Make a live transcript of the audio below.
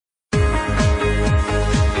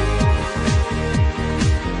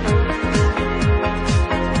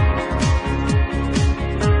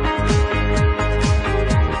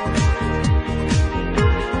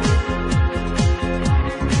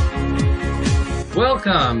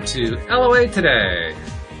Welcome to LOA Today.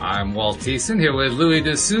 I'm Walt Thiessen here with Louis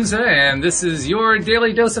D'Souza, and this is your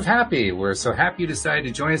daily dose of happy. We're so happy you decided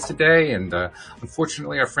to join us today, and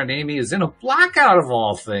unfortunately our friend Amy is in a blackout of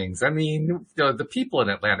all things. I mean, the people in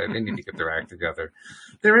Atlanta, they need to get their act together.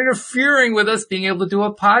 They're interfering with us being able to do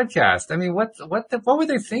a podcast. I mean, what were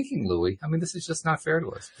they thinking, Louis? I mean, this is just not fair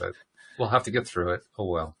to us, but we'll have to get through it. Oh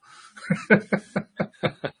well.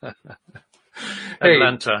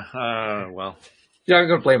 Atlanta, well. Yeah, I'm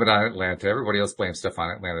going to blame it on Atlanta. Everybody else blames stuff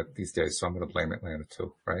on Atlanta these days, so I'm going to blame Atlanta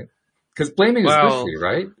too, right? Because blaming is good for you,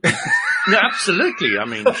 right? Yeah, absolutely. I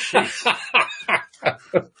mean, jeez.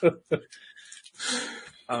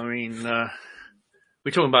 I mean,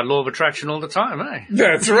 we're talking about law of attraction all the time, eh?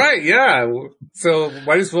 That's right, yeah. So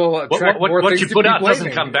might as well attract more things. What you put out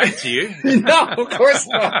doesn't come back to you. No, of course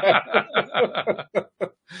not.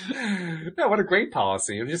 No, what a great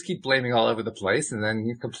policy. You just keep blaming all over the place, and then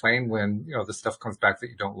you complain when, the stuff comes back that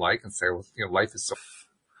you don't like and say, well, life is so...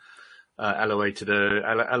 LOA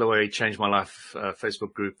Changed My Life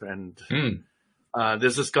Facebook group, and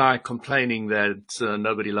there's this guy complaining that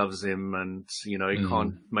nobody loves him, and, he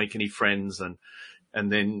can't make any friends, and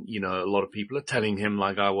then, a lot of people are telling him,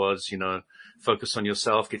 like I was, focus on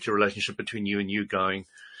yourself, get your relationship between you and you going.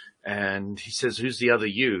 And he says, who's the other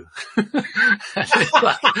you?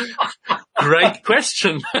 Great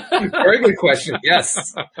question. Very good question.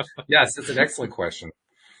 Yes. Yes, it's an excellent question.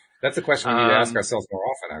 That's a question we need to ask ourselves more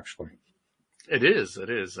often, actually. It is.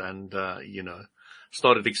 And,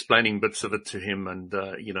 started explaining bits of it to him, and,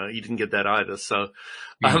 he didn't get that either. So,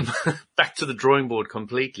 back to the drawing board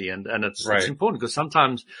completely. And it's important, because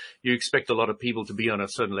sometimes you expect a lot of people to be on a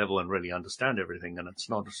certain level and really understand everything. And it's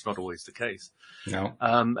not always the case. No.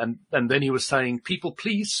 And then he was saying, people,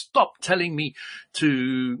 please stop telling me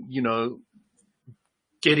to,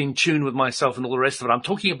 get in tune with myself and all the rest of it. I'm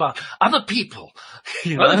talking about other people.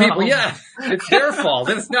 Other people, yeah. It's their fault.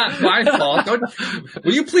 It's not my fault.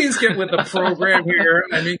 Will you please get with the program here?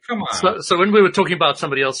 I mean, come on. So when we were talking about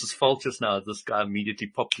somebody else's fault just now, this guy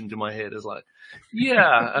immediately popped into my head. It's like,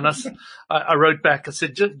 yeah. And I wrote back, I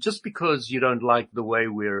said, just because you don't like the way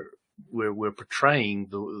we're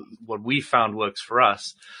portraying what we found works for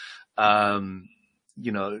us, don't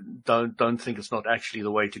think it's not actually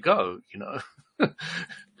the way to go,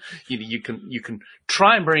 You can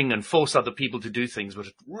try and bring and force other people to do things, but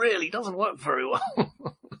it really doesn't work very well.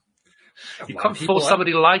 You can't force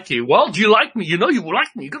somebody to like you. Well, do you like me? You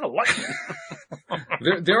like me. You're going to like me.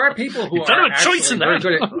 There are people who are actually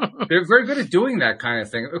they're very good at doing that kind of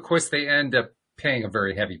thing. Of course, they end up paying a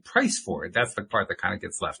very heavy price for it. That's the part that kind of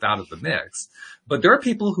gets left out of the mix. But there are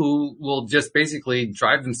people who will just basically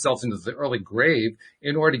drive themselves into the early grave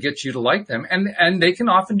in order to get you to like them. And they can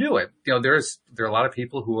often do it. There are a lot of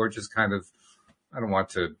people who are just kind of, I don't want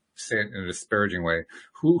to say it in a disparaging way,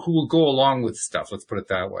 who will go along with stuff. Let's put it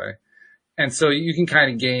that way. And so you can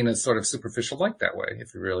kind of gain a sort of superficial like that way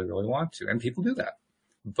if you really, really want to. And people do that,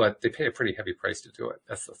 but they pay a pretty heavy price to do it.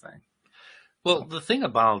 That's the thing. Well, the thing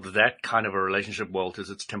about that kind of a relationship, Walt,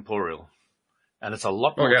 is it's temporal. And it's a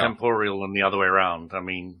lot more temporal than the other way around. I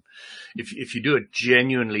mean, if you do it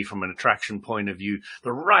genuinely from an attraction point of view,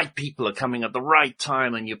 the right people are coming at the right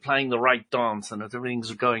time, and you're playing the right dance, and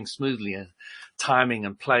everything's going smoothly, and timing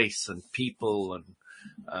and place and people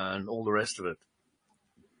and all the rest of it.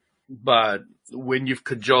 But when you've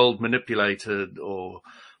cajoled, manipulated, or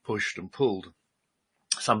pushed and pulled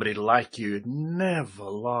somebody to like you, it never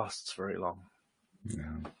lasts very long.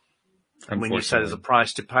 No. And when you say there's a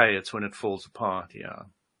price to pay, it's when it falls apart. Yeah.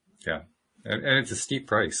 Yeah. And it's a steep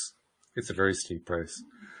price. It's a very steep price.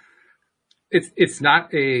 It's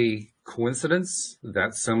not a coincidence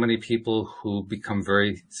that so many people who become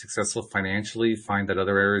very successful financially find that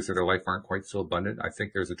other areas of their life aren't quite so abundant. I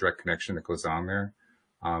think there's a direct connection that goes on there.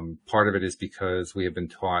 Part of it is because we have been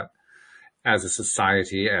taught as a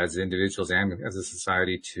society, as individuals and as a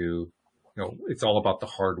society to, it's all about the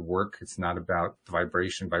hard work. It's not about the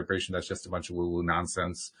vibration. Vibration, that's just a bunch of woo-woo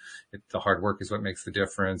nonsense. The hard work is what makes the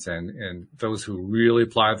difference. And those who really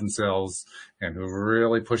apply themselves and who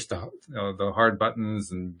really push the hard buttons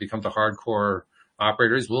and become the hardcore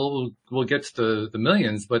operators will get to the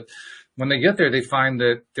millions. But when they get there, they find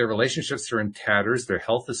that their relationships are in tatters. Their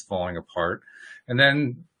health is falling apart. And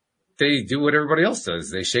then they do what everybody else does.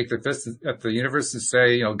 They shake their fist at the universe and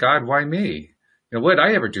say, God, why me? What did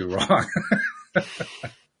I ever do wrong? But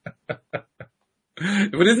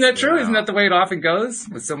isn't that true? Yeah. Isn't that the way it often goes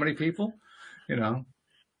with so many people?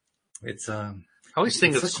 It's, I always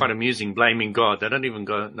think It's it's quite amusing blaming God. They don't even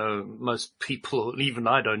know, most people, even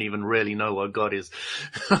I don't even really know what God is.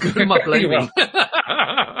 Who am I blaming?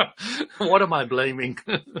 What am I blaming?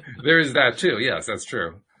 There is that too. Yes, that's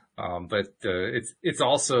true. But it's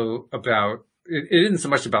also about, it isn't so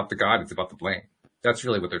much about the God, it's about the blame. That's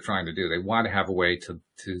really what they're trying to do. They want to have a way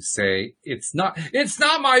to say, it's not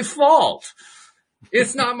my fault.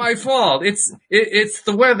 It's not my fault. It's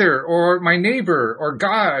the weather or my neighbor or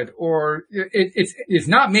God or it's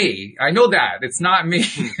not me. I know that. It's not me.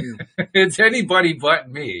 It's anybody but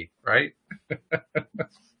me, right?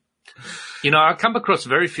 I come across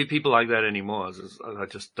very few people like that anymore. I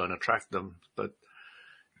just don't attract them. But,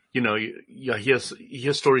 you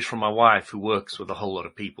hear stories from my wife who works with a whole lot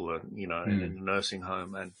of people, in a nursing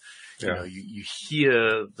home. And, you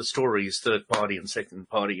hear the stories, third party and second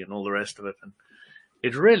party and all the rest of it. And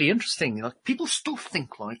it's really interesting. Like, people still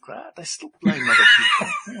think like that. They still blame other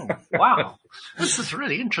people. Oh, wow. This is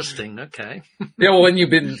really interesting. Okay. Yeah, well, when you've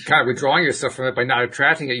been kind of withdrawing yourself from it by not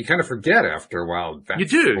attracting it, you kind of forget after a while. You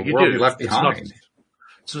do. You left behind.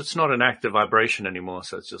 It's not an active vibration anymore.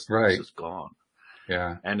 So it's just gone.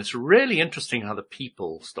 Yeah. And it's really interesting how the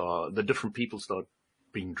different people start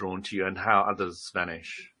being drawn to you and how others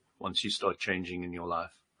vanish once you start changing in your life.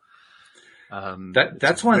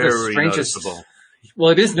 That's one of the strangest. Noticeable.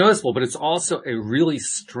 Well, it is noticeable, but it's also a really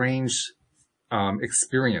strange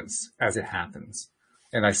experience as it happens.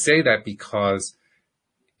 And I say that because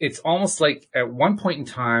it's almost like at one point in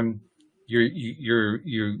time,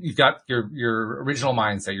 you've got your original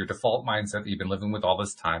mindset, your default mindset that you've been living with all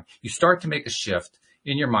this time. You start to make a shift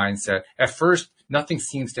in your mindset. At first, nothing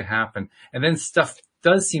seems to happen, and then stuff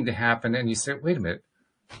does seem to happen, and you say, "Wait a minute,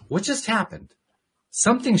 what just happened?"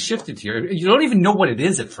 Something shifted here. You don't even know what it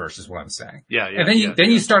is at first, is what I'm saying. Yeah. And then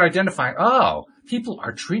you start identifying, oh, people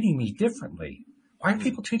are treating me differently. Why are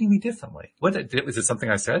people treating me differently? Is it something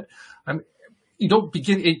I said? You don't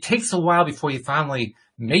begin, it takes a while before you finally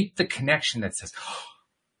make the connection that says, oh,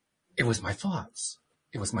 it was my thoughts.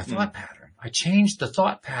 It was my thought pattern. I changed the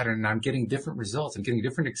thought pattern and I'm getting different results. I'm getting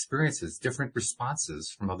different experiences, different responses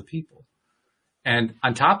from other people. And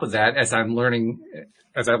on top of that, as I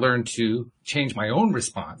learn to change my own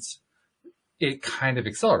response, it kind of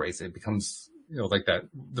accelerates. It becomes, like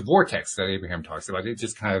the vortex that Abraham talks about. It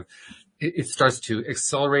just kind of, it starts to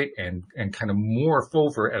accelerate and kind of morph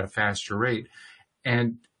over at a faster rate.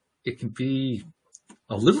 And it can be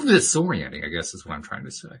a little disorienting, I guess is what I'm trying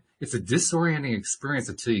to say. It's a disorienting experience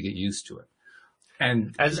until you get used to it.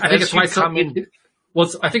 And I think it's why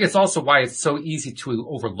I think it's also why it's so easy to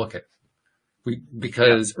overlook it.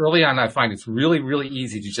 Because early on, I find it's really, really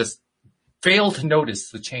easy to just fail to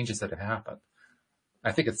notice the changes that have happened.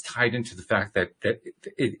 I think it's tied into the fact that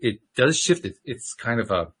it does shift. It's kind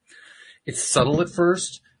of it's subtle at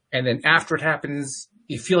first. And then after it happens,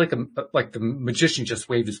 you feel like the magician just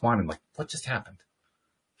waved his wand and like, what just happened?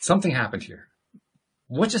 Something happened here.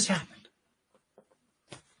 What just happened?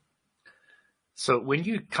 So when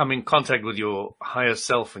you come in contact with your higher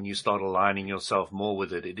self and you start aligning yourself more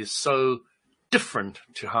with it, it is so different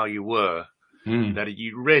to how you were that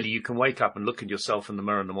you can wake up and look at yourself in the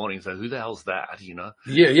mirror in the morning and say, who the hell's that?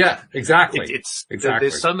 Yeah, exactly. Exactly.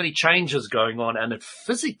 There's so many changes going on, and it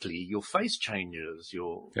physically, your face changes,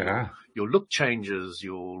 your look changes,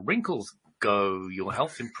 your wrinkles go, your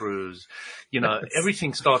health improves,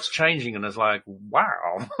 everything starts changing, and it's like,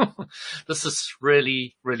 wow, this is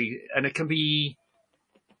really, really, and it can be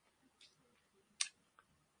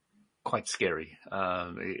quite scary.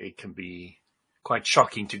 It can be quite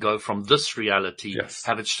shocking to go from this reality,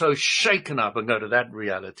 have it so shaken up and go to that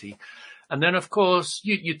reality. And then, of course,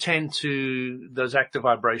 you tend to, those active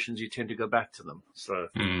vibrations, you tend to go back to them. So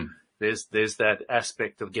there's that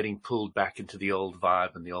aspect of getting pulled back into the old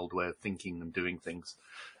vibe and the old way of thinking and doing things.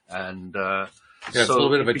 And, it's a little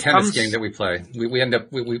bit of a tennis game that we play. We end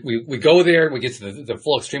up, we go there, we get to the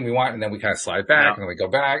full extreme we want, and then we kind of slide back and then we go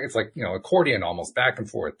back. It's like, accordion almost, back and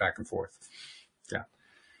forth, back and forth. Yeah.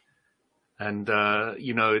 And,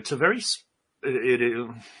 it's a very,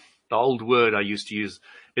 the old word I used to use,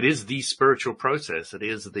 it is the spiritual process. It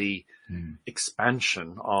is the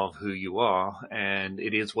expansion of who you are, and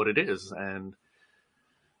it is what it is. And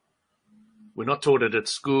we're not taught it at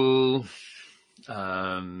school.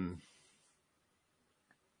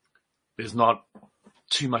 There's not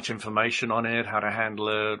too much information on it, how to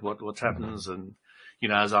handle it, what happens. And,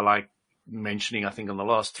 as I like mentioning, I think on the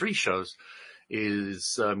last 3 shows,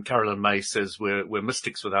 is Carolyn May says we're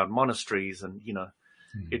mystics without monasteries, and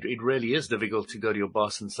it really is difficult to go to your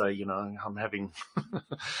boss and say, I'm having,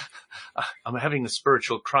 I'm having a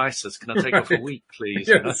spiritual crisis. Can I take off a week, please?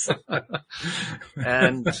 Yes.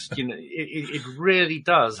 And, it really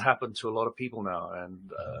does happen to a lot of people now.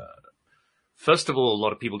 And, first of all, a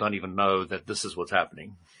lot of people don't even know that this is what's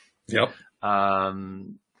happening. Yep.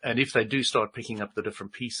 And if they do start picking up the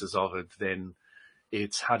different pieces of it, then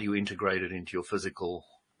it's how do you integrate it into your physical,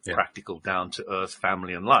 practical, down to earth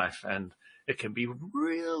family and life. And it can be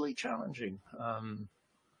really challenging.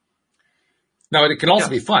 Now, it can also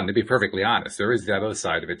be fun, to be perfectly honest. There is that other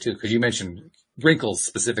side of it too, because you mentioned wrinkles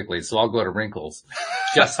specifically. So I'll go to wrinkles.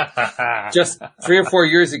 Just 3 or 4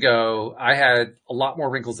 years ago, I had a lot more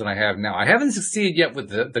wrinkles than I have now. I haven't succeeded yet with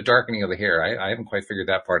the darkening of the hair. I haven't quite figured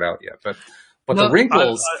that part out yet, but the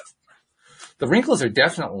wrinkles, the wrinkles are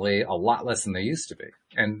definitely a lot less than they used to be.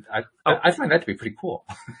 And I find that to be pretty cool.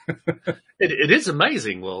 It is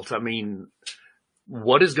amazing, Walt. I mean,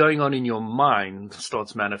 what is going on in your mind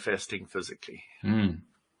starts manifesting physically.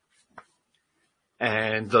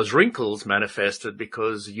 And those wrinkles manifested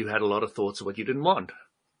because you had a lot of thoughts of what you didn't want.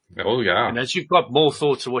 Oh, yeah. And as you've got more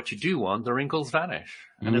thoughts of what you do want, the wrinkles vanish.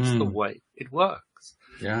 And it's the way it works.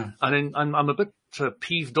 Yeah. And I'm a bit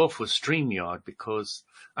peeved off with StreamYard because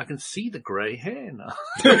I can see the gray hair now.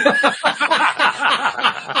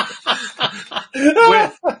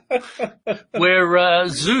 where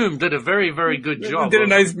Zoom did a very, very good job. Did a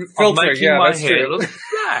nice filter. Making my hair look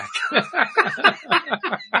black.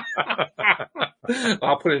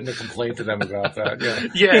 I'll put it in a complaint to them about that. Yeah.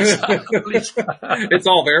 Yes. Please. It's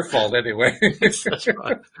all their fault anyway. That's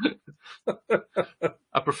right.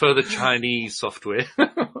 I prefer the Chinese software.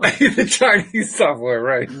 The Chinese software,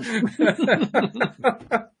 right.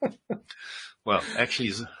 Well,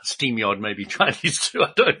 actually, SteamYard may be Chinese too.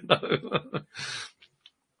 I don't know.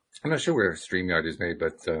 I'm not sure where StreamYard is made,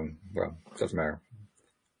 but, well, it doesn't matter.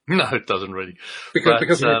 No, it doesn't really.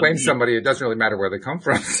 Because when you blame somebody, it doesn't really matter where they come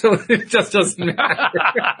from, so it just doesn't matter.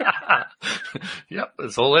 Yep,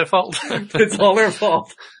 it's all their fault. It's all their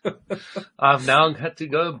fault. I've now had to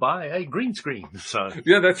go buy a green screen, so.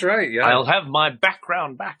 Yeah, that's right, yeah. I'll have my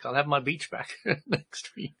background back. I'll have my beach back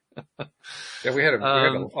next week. Yeah, we had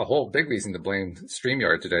a whole big reason to blame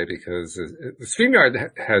StreamYard today because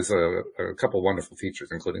StreamYard has a couple wonderful features,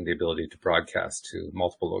 including the ability to broadcast to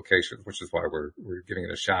multiple locations, which is why we're giving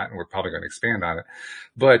it a shot, and we're probably going to expand on it.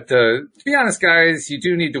 But to be honest, guys, you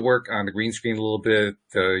do need to work on the green screen a little bit.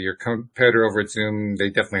 Your competitor over at Zoom, they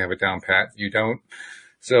definitely have it down pat. You don't.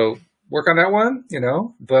 So work on that one,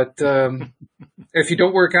 But if you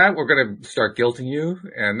don't work on it, we're going to start guilting you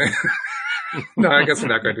and no, I guess we're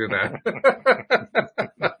not going to do that.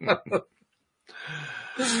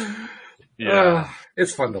 Yeah.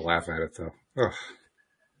 It's fun to laugh at it, though.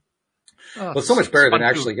 Well, it's so much better than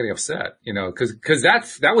actually getting upset, because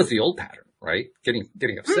that was the old pattern, right?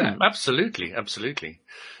 Getting upset. Absolutely, absolutely.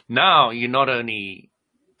 Now you not only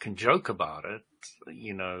can joke about it,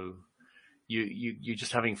 you're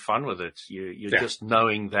just having fun with it. You're just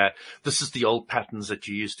knowing that this is the old patterns that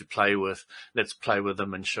you used to play with. Let's play with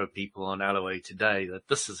them and show people on Alloway today that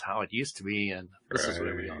this is how it used to be and this is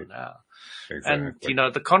where we are now. Exactly.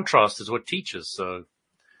 And, the contrast is what teaches. So,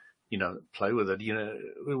 play with it.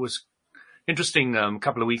 It was interesting. A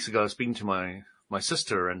couple of weeks ago, I was speaking to my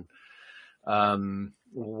sister and,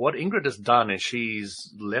 what Ingrid has done is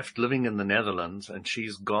she's left living in the Netherlands and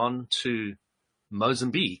she's gone to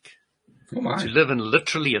Mozambique. To live in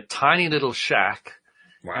literally a tiny little shack.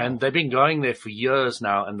 Wow. And they've been going there for years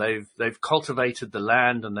now and they've cultivated the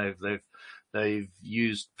land and they've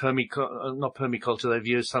used not permaculture, they've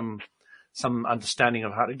used some understanding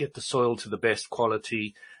of how to get the soil to the best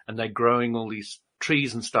quality and they're growing all these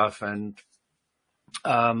trees and stuff. And,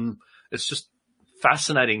 it's just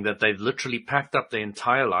fascinating that they've literally packed up their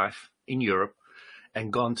entire life in Europe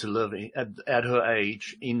and gone to live at her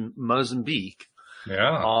age in Mozambique.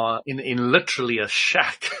 Yeah. In literally a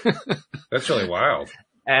shack. That's really wild.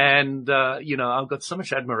 And, I've got so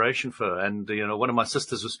much admiration for her. And, one of my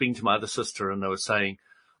sisters was speaking to my other sister and they were saying,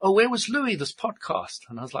 oh, where was Louis, this podcast?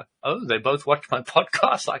 And I was like, oh, they both watched my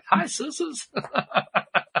podcast. Like, hi, sisters.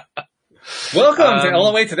 Welcome to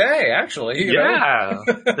Alloway today, actually. Yeah.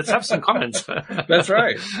 Let's have some comments. That's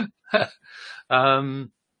right.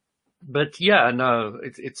 But yeah, no,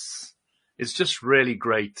 it's just really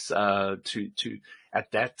great, to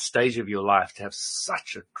at that stage of your life to have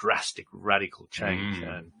such a drastic, radical change.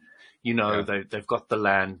 And, they've got the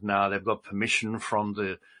land now, they've got permission from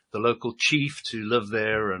the local chief to live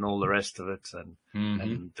there and all the rest of it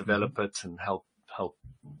and develop it and help,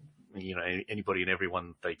 anybody and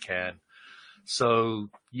everyone they can. So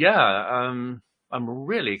yeah, I'm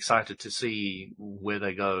really excited to see where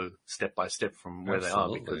they go step by step from where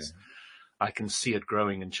Absolutely. they are, because I can see it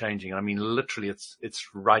growing and changing. I mean, literally, it's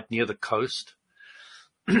right near the coast.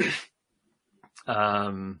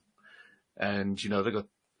 And, you know, they've got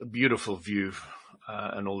a beautiful view,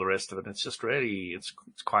 and all the rest of it. It's just really, it's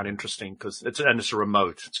quite interesting because it's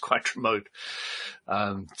remote. It's quite remote.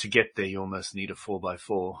 To get there, you almost need a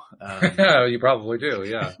 4x4. You probably do.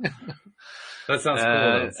 Yeah. That sounds cool.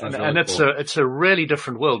 That sounds really it's cool. it's a really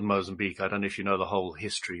different world in Mozambique. I don't know if you know the whole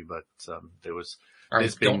history, but, there's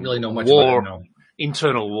been don't really know much war, about it, no.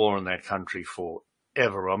 internal war in that country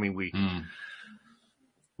forever. I mean, we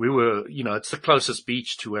were, you know, it's the closest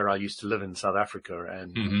beach to where I used to live in South Africa,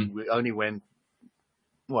 and we only went,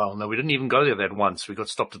 well, no, we didn't even go there that once. We got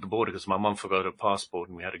stopped at the border because my mum forgot her passport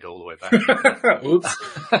and we had to go all the way back. Oops.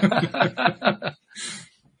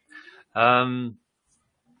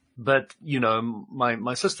 But, you know,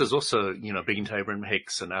 my sister's also, you know, big into Abraham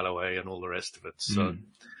Hicks and Alloway and all the rest of it. So,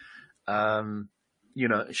 you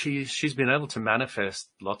know, she's been able to manifest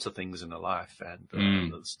lots of things in her life, and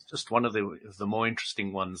it's just one of the more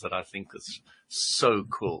interesting ones that I think is so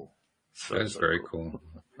cool. That's very cool.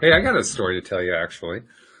 Hey, I got a story to tell you, actually.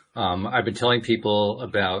 I've been telling people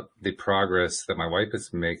about the progress that my wife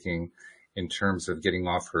is making in terms of getting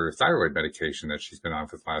off her thyroid medication that she's been on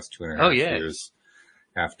for the last 2.5 years,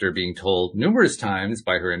 after being told numerous times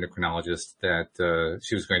by her endocrinologist that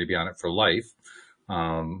she was going to be on it for life.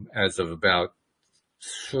 As of about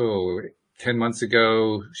 10 months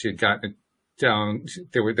ago, she had gotten it down.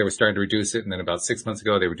 They were starting to reduce it, and then about 6 months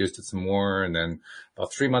ago, they reduced it some more, and then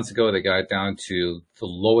about 3 months ago, they got it down to the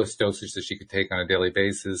lowest dosage that she could take on a daily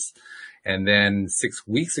basis. And then 6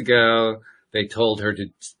 weeks ago, they told her to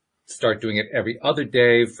start doing it every other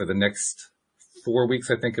day for the next 4 weeks,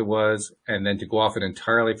 I think it was, and then to go off it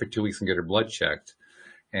entirely for 2 weeks and get her blood checked.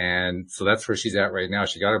 And so that's where she's at right now.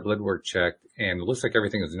 She got her blood work checked, and it looks like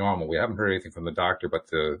everything is normal. We haven't heard anything from the doctor, but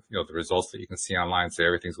the results that you can see online say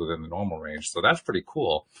everything's within the normal range. So that's pretty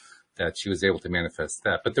cool that she was able to manifest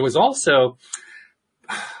that. But there was also,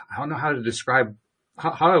 I don't know how to describe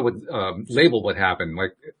how I would label what happened.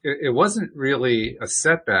 Like, it wasn't really a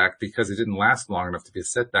setback because it didn't last long enough to be a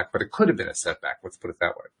setback, but it could have been a setback. Let's put it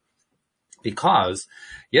that way. Because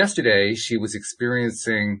yesterday she was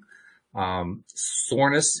experiencing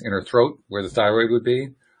soreness in her throat where the thyroid would be.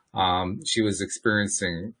 She was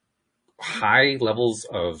experiencing high levels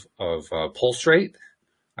of pulse rate.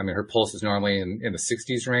 I mean, her pulse is normally in the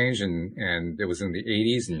 60s range, and it was in the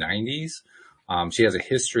 80s and 90s. She has a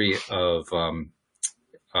history of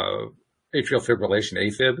atrial fibrillation,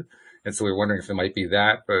 AFib. And so we were wondering if it might be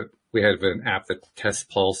that, but we had an app that tests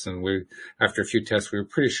pulse, and after a few tests, we were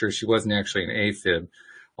pretty sure she wasn't actually an AFib,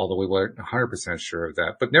 although we weren't 100% sure of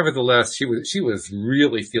that. But nevertheless, she was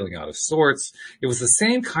really feeling out of sorts. It was the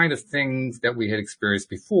same kind of thing that we had experienced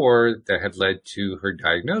before that had led to her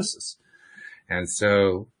diagnosis. And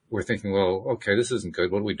so we're thinking, well, okay, this isn't good.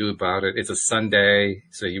 What do we do about it? It's a Sunday,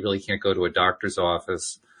 so you really can't go to a doctor's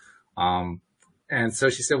office. And so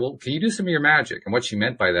she said, well, can you do some of your magic? And what she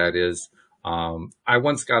meant by that is, I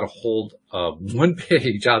once got a hold of one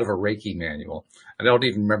page out of a Reiki manual. I don't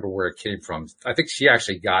even remember where it came from. I think she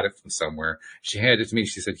actually got it from somewhere. She handed it to me.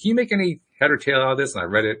 She said, can you make any head or tail out of this? And I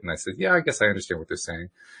read it, and I said, yeah, I guess I understand what they're saying.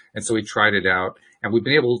 And so we tried it out, and we've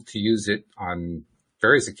been able to use it on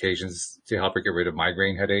various occasions to help her get rid of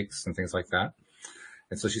migraine headaches and things like that.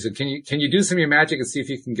 And so she said, can you do some of your magic and see if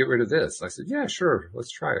you can get rid of this? I said, yeah, sure.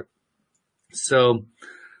 Let's try it. So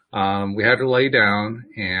we had her lay down,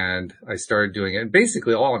 and I started doing it. And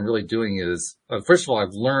basically all I'm really doing is, first of all,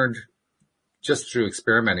 I've learned just through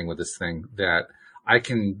experimenting with this thing that I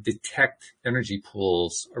can detect energy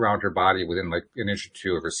pools around her body within like an inch or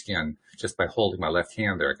two of her skin just by holding my left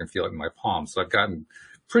hand there. I can feel it in my palm. So I've gotten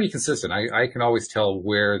pretty consistent. I can always tell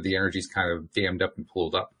where the energy's kind of dammed up and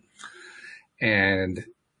pooled up. And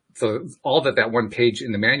so all that one page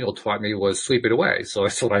in the manual taught me was sweep it away. So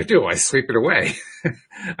that's what I do. I sweep it away.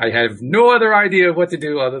 I have no other idea of what to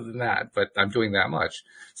do other than that, but I'm doing that much.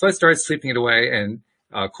 So I started sweeping it away. And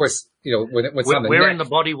of course, you know, when it's on the where neck, in the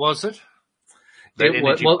body was it? That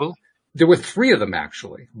energy pool? There were 3 of them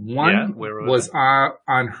actually. One was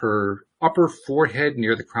on her upper forehead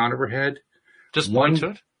near the crown of her head. Just point to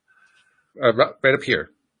it? Right up here.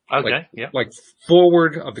 Okay, Like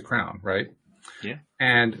forward of the crown, right? Yeah.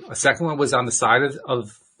 And a second one was on the side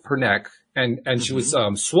of her neck, and she was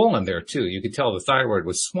swollen there too. You could tell the thyroid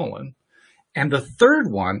was swollen. And the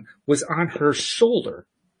third one was on her shoulder,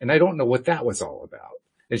 and I don't know what that was all about.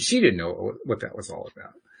 And she didn't know what that was all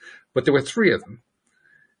about. But there were 3 of them.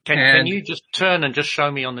 Can you just turn and just show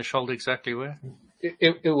me on the shoulder exactly where?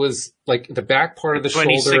 it was like the back part of the shoulder.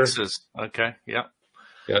 26s. Okay. Yeah.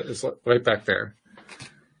 Yeah, it's right back there.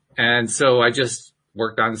 And so I just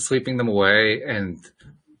worked on sleeping them away. And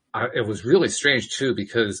it was really strange too,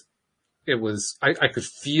 because I could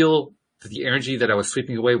feel that the energy that I was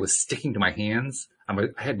sweeping away was sticking to my hands. I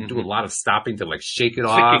had to do a lot of stopping to like shake it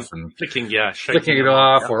off and flicking it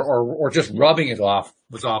off, or just rubbing it off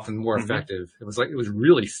was often more effective. It was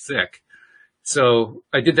really thick. So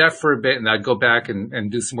I did that for a bit, and I'd go back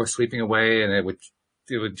and do some more sweeping away, and it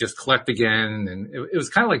would just collect again. And it was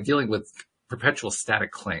kind of like dealing with perpetual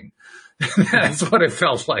static cling. That's what it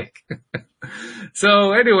felt like.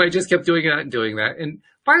 So anyway, just kept doing that and doing that. And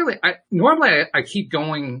finally, normally I keep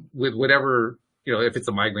going with whatever, if it's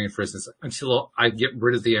a migraine, for instance, until I get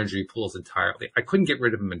rid of the energy pools entirely. I couldn't get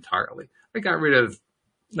rid of them entirely. I got rid of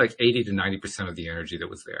like 80 to 90% of the energy that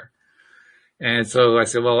was there. And so I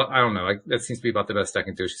said, well, I don't know. That seems to be about the best I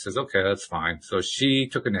can do. She says, okay, that's fine. So she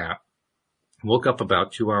took a nap, woke up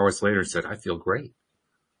about 2 hours later and said, I feel great.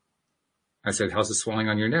 I said, how's the swelling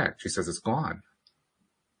on your neck? She says, it's gone.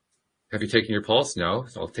 Have you taken your pulse? No.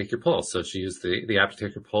 So I'll take your pulse. So she used the app to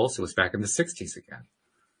take her pulse. It was back in the 60s again.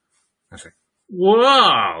 I said,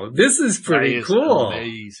 wow, this is pretty cool.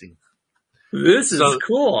 Amazing. This is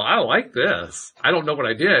cool. I like this. I don't know what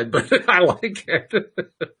I did, but I like it.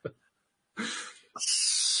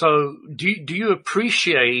 So do you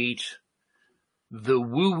appreciate the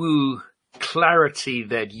woo-woo clarity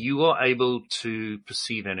that you are able to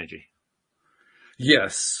perceive energy?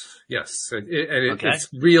 Yes. It's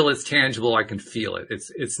real. It's tangible. I can feel it.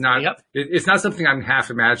 It's not. Yep. It's not something I'm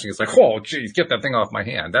half imagining. It's like, oh, geez, get that thing off my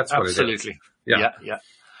hand. That's what it is. Absolutely. Yeah.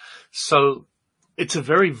 So it's a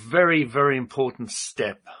very, very, very important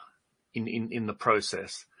step in the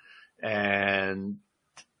process. And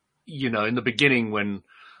in the beginning, when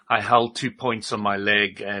I held 2 points on my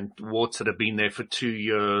leg and warts that had been there for 2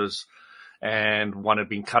 years, and one had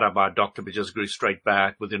been cut out by a doctor but just grew straight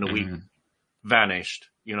back within a week. Vanished,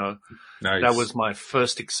 Nice. That was my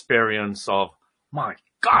first experience of, my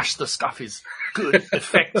gosh, the stuff is good,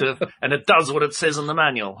 effective, and it does what it says in the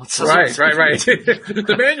manual. Right.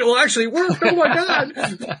 The manual actually worked. Oh my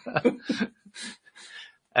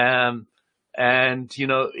God. And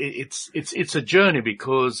it's a journey,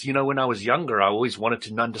 because when I was younger, I always wanted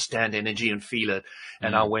to understand energy and feel it,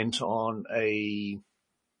 and I went on a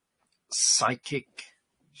psychic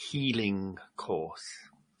healing course.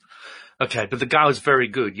 Okay, but the guy was very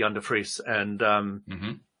good, Jan de Vries, and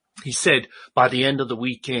he said, by the end of the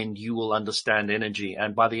weekend, you will understand energy.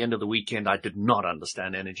 And by the end of the weekend, I did not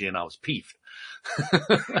understand energy, and I was peeved.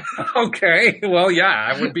 Okay, well,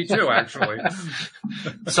 yeah, I would be too, actually.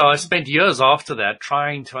 So I spent years after that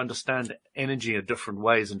trying to understand energy in different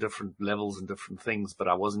ways and different levels and different things, but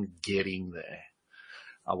I wasn't getting there.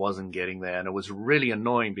 And it was really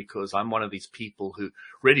annoying, because I'm one of these people who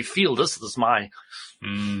really feel this is my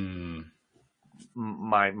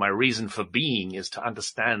reason for being, is to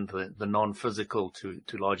understand the non-physical to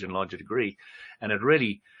larger and larger degree. And it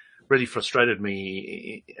really, really frustrated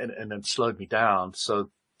me and it slowed me down.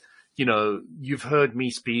 So, you've heard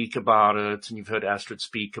me speak about it, and you've heard Astrid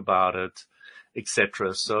speak about it,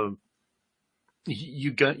 etc. So you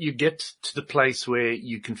get to the place where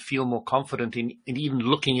you can feel more confident in even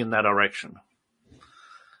looking in that direction.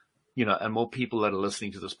 And more people that are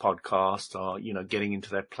listening to this podcast are, getting into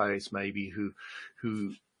that place, maybe who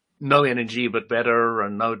know energy a bit better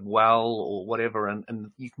and know it well or whatever. And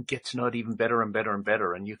you can get to know it even better and better and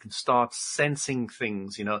better. And you can start sensing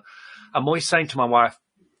things, I'm always saying to my wife,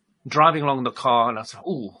 driving along in the car, and I say,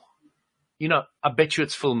 ooh, I bet you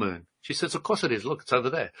it's full moon. She says, of course it is. Look, it's over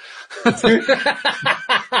there.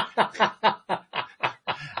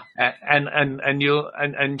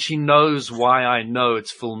 And she knows why I know it's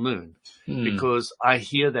full moon, because I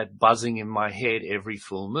hear that buzzing in my head every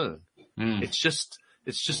full moon. It's just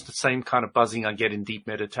the same kind of buzzing I get in deep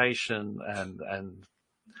meditation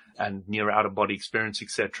and near out of body experience,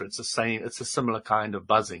 etc. It's a similar kind of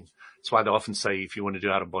buzzing. That's why they often say, if you want to do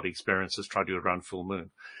out of body experiences, try to do it around full moon.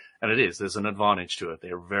 And there's an advantage to it.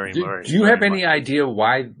 They're very, very. Do you have any idea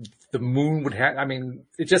why the moon would have,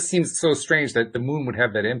 it just seems so strange that the moon would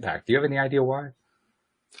have that impact. Do you have any idea why?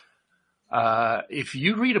 If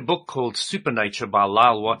you read a book called Supernature by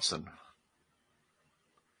Lyle Watson,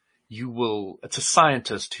 it's a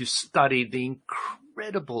scientist who studied the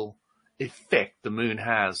incredible effect the moon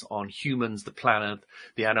has on humans, the planet,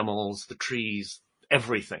 the animals, the trees,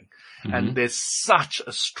 everything. And there's such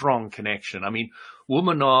a strong connection.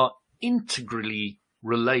 Women are integrally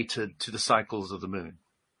related to the cycles of the moon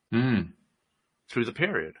through the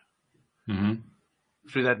period,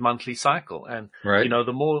 through that monthly cycle. And, right.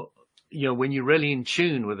 The more, when you're really in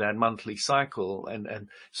tune with that monthly cycle, and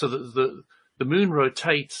so the moon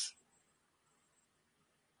rotates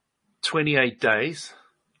 28 days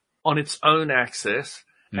on its own axis,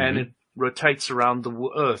 and it rotates around the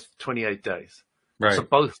Earth 28 days. Right. So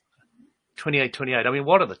both 28. I mean,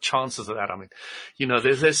 what are the chances of that? I mean,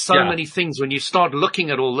 there's so many things when you start looking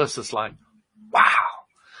at all this, it's like, wow.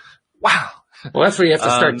 Well, that's where you have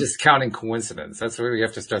to start discounting coincidence. That's where you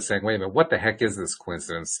have to start saying, wait a minute, what the heck is this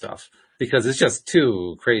coincidence stuff? Because it's just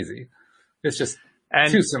too crazy. It's just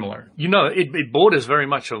too similar. It borders very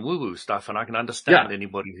much on woo-woo stuff, and I can understand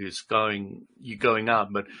anybody who's going up.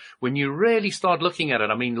 But when you really start looking at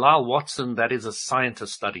it, I mean, Lyle Watson, that is a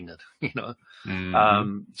scientist studying it,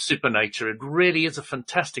 Supernature. It really is a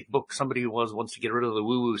fantastic book. Somebody who wants to get rid of the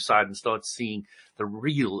woo-woo side and start seeing the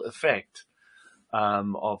real effect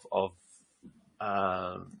of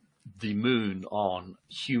the moon on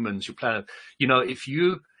humans, your planet. If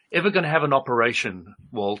you ever going to have an operation,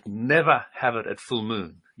 Walt, never have it at full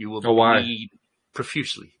moon. You will bleed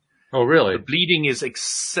profusely. Oh, really? The bleeding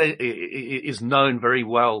is known very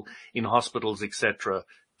well in hospitals, etc.,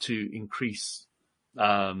 to increase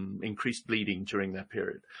bleeding during that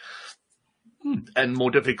period, and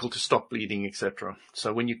more difficult to stop bleeding, etc.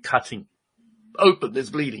 So when you're cutting open, there's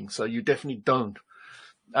bleeding. So you definitely don't.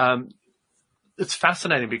 It's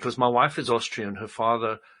fascinating because my wife is Austrian. Her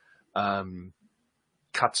father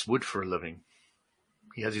cuts wood for a living.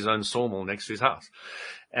 He has his own sawmill next to his house.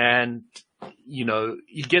 And,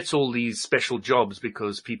 he gets all these special jobs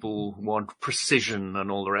because people want precision and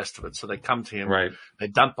all the rest of it. So they come to him. Right. They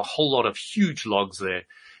dump a whole lot of huge logs there.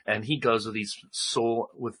 And he goes with his saw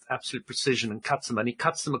with absolute precision and cuts them. And he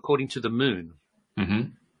cuts them according to the moon. Mm-hmm.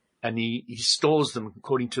 And he stores them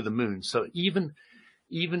according to the moon. So even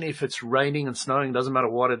if it's raining and snowing, doesn't matter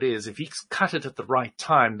what it is, if you cut it at the right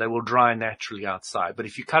time, they will dry naturally outside. But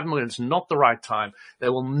if you cut them when it's not the right time, they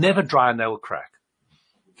will never dry and they will crack.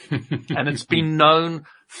 And it's been known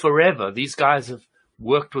forever. These guys have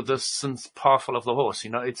worked with this since Powerful of the Horse.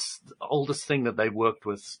 It's the oldest thing that they've worked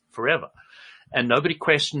with forever. And nobody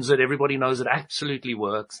questions it. Everybody knows it absolutely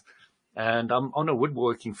works. And I'm on a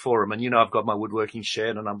woodworking forum, and I've got my woodworking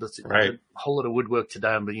shed, and I'm just a whole lot of woodwork today.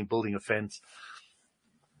 I'm building a fence.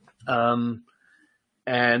 And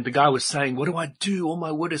the guy was saying, what do I do? All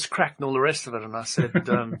my wood is cracked and all the rest of it. And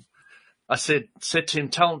I said, said to him,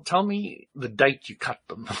 tell me the date you cut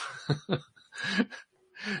them.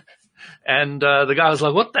 And, the guy was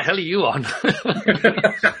like, what the hell are you on?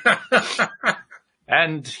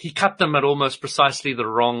 And he cut them at almost precisely the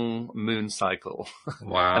wrong moon cycle.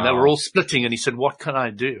 Wow. And they were all splitting. And he said, what can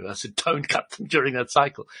I do? I said, don't cut them during that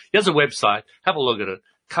cycle. Here's a website. Have a look at it.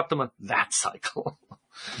 Cut them at that cycle.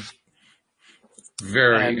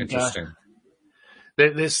 Very interesting.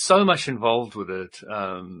 There's so much involved with it.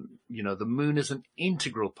 The moon is an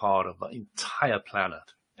integral part of the entire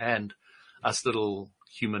planet, and us little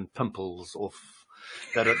human pimples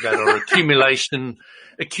that are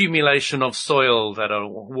accumulation of soil that are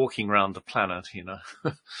walking around the planet.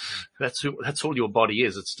 That's all your body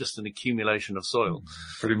is. It's just an accumulation of soil.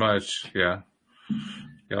 Pretty much, yeah.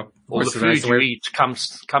 Yep. All the food you eat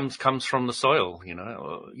comes from the soil,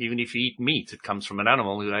 Even if you eat meat, it comes from an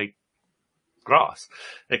animal who ate grass.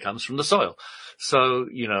 It comes from the soil. So,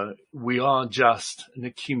 we are just an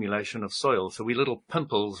accumulation of soil. So we little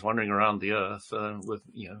pimples wandering around the earth,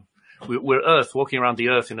 we're Earth walking around the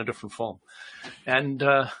earth in a different form. And,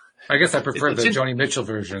 I guess I prefer the Joni Mitchell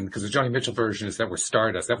version, because the Joni Mitchell version is that we're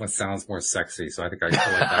stardust. That one sounds more sexy, so I think I like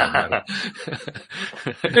that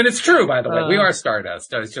better. And it's true, by the way. We are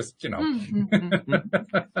stardust. It's just,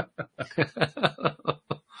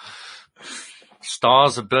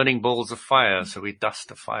 Stars are burning balls of fire, so we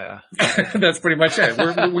dust a fire. That's pretty much it.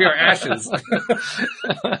 We are ashes.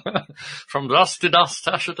 From dust to dust,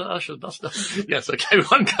 ashes to ashes, dust to dust. Yes, okay,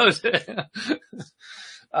 one goes there.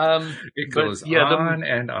 It goes on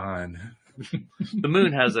and on. The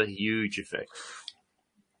moon has a huge effect.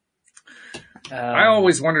 I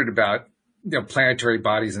always wondered about planetary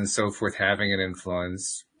bodies and so forth having an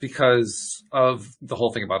influence because of the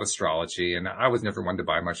whole thing about astrology. And I was never one to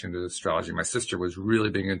buy much into astrology. My sister was really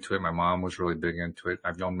big into it. My mom was really big into it.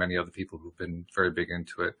 I've known many other people who've been very big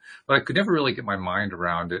into it, but I could never really get my mind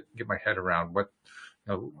around it, get my head around what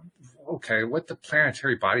the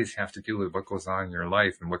planetary bodies have to do with what goes on in your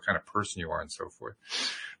life and what kind of person you are and so forth.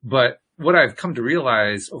 But what I've come to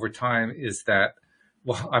realize over time is that,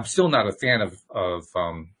 I'm still not a fan of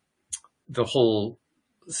the whole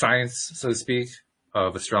science, so to speak,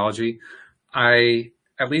 of astrology. I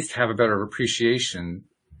at least have a better appreciation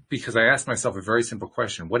because I asked myself a very simple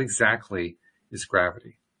question. What exactly is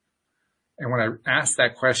gravity? And when I asked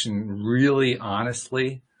that question really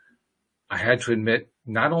honestly, I had to admit,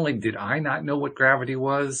 not only did I not know what gravity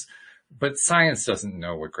was, but science doesn't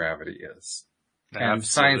know what gravity is. And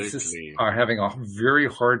scientists are having a very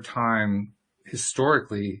hard time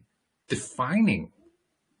historically defining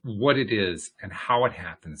what it is and how it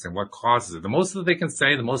happens and what causes it. The most that they can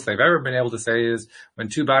say, the most they've ever been able to say is when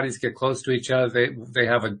two bodies get close to each other, they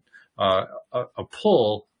have a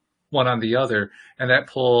pull one on the other, and that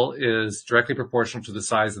pull is directly proportional to the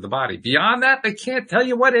size of the body. Beyond that, they can't tell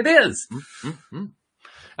you what it is. Mm-hmm.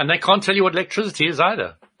 And they can't tell you what electricity is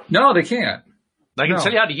either. No, they can't. They can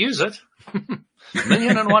tell you how to use it.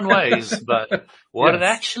 Million and one ways, but what it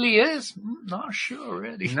actually is, not sure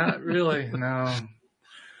really. Not really, no.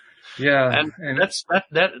 Yeah. And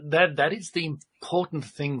that is the important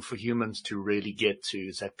thing for humans to really get to,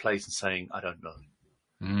 is that place of saying, I don't know.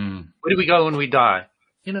 Where do we go when we die?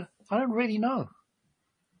 I don't really know.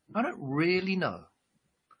 I don't really know.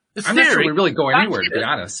 I'm not sure we really go anywhere, to be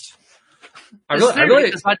honest.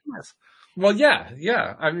 Well,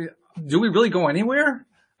 yeah. I mean, do we really go anywhere?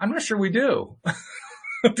 I'm not sure we do,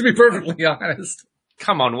 to be perfectly honest.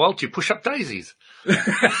 Come on, Walt, you push up daisies. Which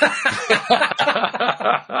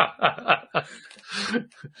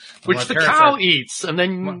the cow eats, and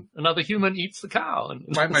then another human eats the cow. And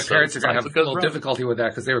my parents are going to have a little difficulty with that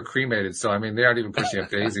because they were cremated. So, I mean, they aren't even pushing up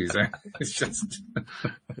daisies. It's just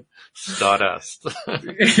stardust.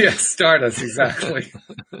 Yeah, stardust, exactly.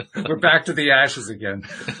 We're back to the ashes again.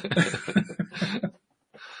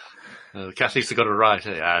 The Catholics have got it right.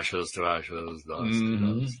 Ashes to ashes, dust to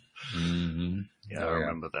dust. Mm-hmm. Yeah, I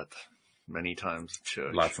remember that many times at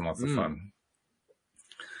church. Lots and lots of fun.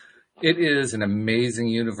 It is an amazing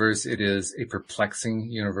universe. It is a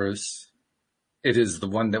perplexing universe. It is the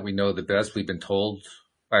one that we know the best. We've been told,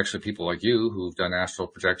 actually people like you who've done astral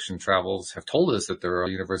projection travels have told us that there are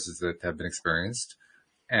universes that have been experienced.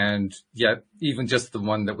 And yet, even just the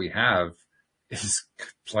one that we have is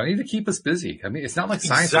plenty to keep us busy. I mean, it's not like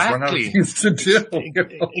science has run out of things to do.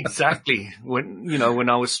 Exactly. When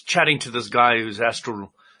I was chatting to this guy who's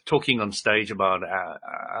talking on stage about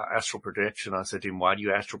astral projection, I said to him, why do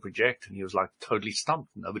you astral project? And he was like totally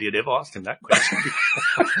stumped. Nobody had ever asked him that question.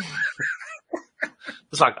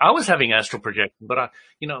 It's like, I was having astral projection, but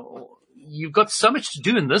you've got so much to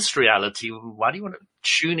do in this reality. Why do you want to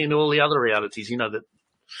tune in all the other realities? That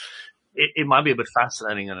it might be a bit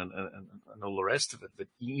fascinating and all the rest of it, but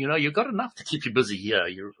you've got enough to keep you busy here.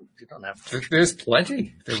 You don't have to. There's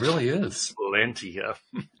plenty. There really is. Plenty here.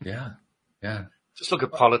 Yeah. Just look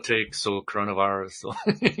at politics or coronavirus.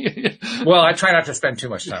 Well, I try not to spend too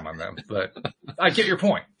much time on them, but I get your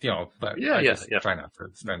point, but I try not to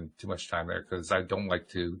spend too much time there because I don't like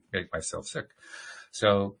to make myself sick.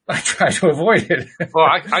 So I try to avoid it. Well,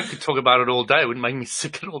 I could talk about it all day. It wouldn't make me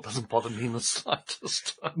sick at all. It doesn't bother me in the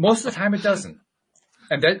slightest. Most of the time it doesn't.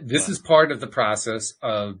 And this is part of the process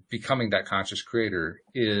of becoming that conscious creator,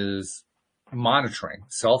 is monitoring,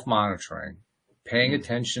 self-monitoring, paying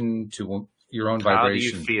attention to your own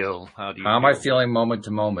vibration. How do you feel? How am I feeling moment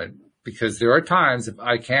to moment? Because there are times if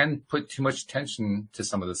I can put too much attention to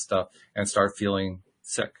some of this stuff and start feeling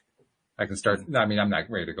sick. I'm not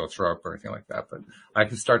ready to go throw up or anything like that, but I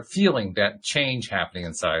can start feeling that change happening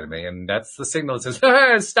inside of me. And that's the signal that says,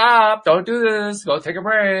 hey, stop, don't do this, go take a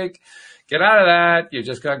break, get out of that. You're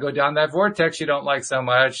just going to go down that vortex you don't like so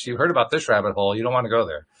much. You heard about this rabbit hole. You don't want to go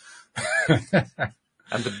there.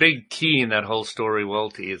 And the big key in that whole story,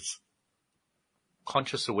 Walt, is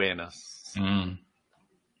conscious awareness.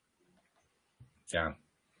 Yeah.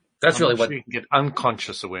 That's really what you can get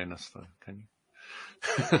unconscious awareness though, can you?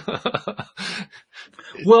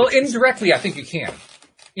 Well, indirectly, I think you can.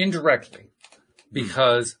 Indirectly.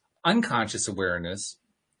 Because unconscious awareness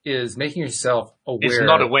is making yourself aware. It's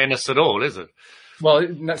not awareness at all, is it? Well,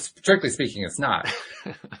 strictly speaking, it's not.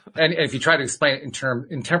 And if you try to explain it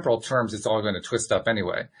in temporal terms, it's all going to twist up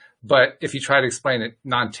anyway. But if you try to explain it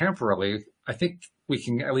non-temporally, I think we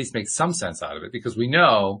can at least make some sense out of it, because we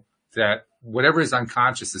know that whatever is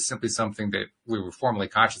unconscious is simply something that we were formerly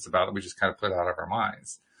conscious about that we just kind of put out of our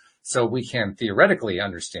minds. So we can theoretically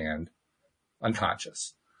understand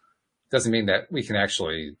unconscious. Doesn't mean that we can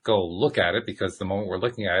actually go look at it, because the moment we're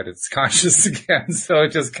looking at it, it's conscious again. So it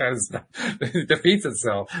just kind of defeats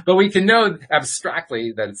itself. But we can know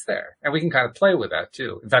abstractly that it's there, and we can kind of play with that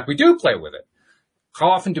too. In fact, we do play with it. How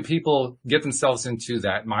often do people get themselves into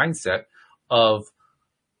that mindset of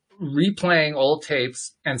replaying old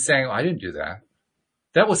tapes and saying, oh, I didn't do that.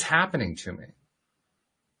 That was happening to me.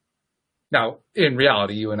 Now, in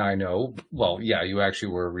reality, you and I know, well, yeah, you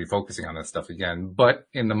actually were refocusing on that stuff again, but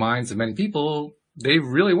in the minds of many people, they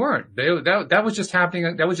really weren't. That was just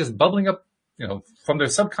happening. That was just bubbling up from their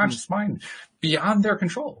subconscious mind beyond their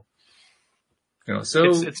control. So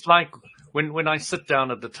it's like when I sit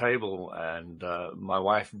down at the table and my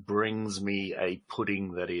wife brings me a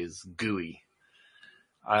pudding that is gooey,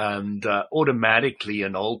 and automatically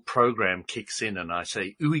an old program kicks in, and I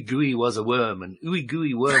say, "Ooey gooey was a worm, and ooey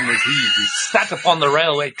gooey worm was he who sat upon the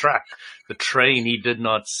railway track, the train he did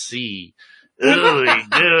not see. Ooey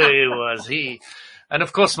gooey was he." And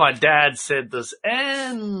of course, my dad said this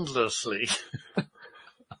endlessly.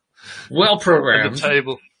 Well programmed. At the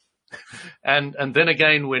table. And then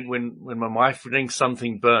again, when my wife brings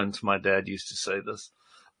something burnt, my dad used to say this: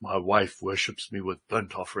 "My wife worships me with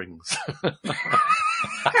burnt offerings."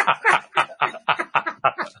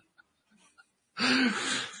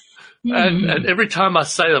 And every time I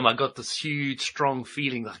say them, I got this huge, strong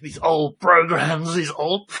feeling like these old programs.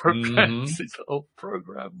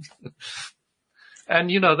 And,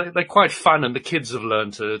 they're quite fun, and the kids have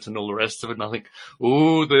learned it and all the rest of it. And I think,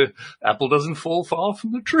 oh, the apple doesn't fall far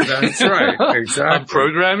from the tree. That's right. Exactly. I'm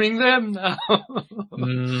programming them now.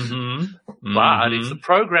 But if the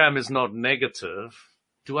program is not negative,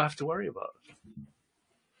 do I have to worry about it?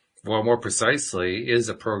 Well, more precisely, is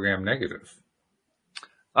a program negative?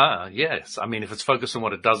 Yes. I mean, if it's focused on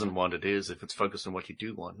what it doesn't want, it is. If it's focused on what you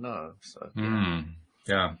do want, no. So,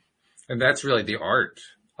 yeah. And that's really the art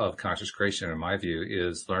of conscious creation, in my view,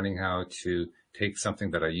 is learning how to take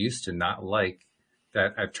something that I used to not like,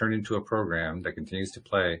 that I've turned into a program that continues to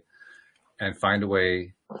play, and find a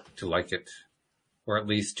way to like it, or at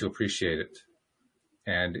least to appreciate it.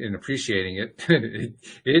 And in appreciating it,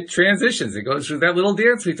 it transitions. It goes through that little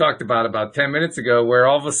dance we talked about 10 minutes ago, where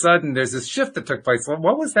all of a sudden there's this shift that took place. Well,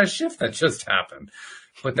 what was that shift that just happened?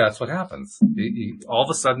 But that's what happens. All of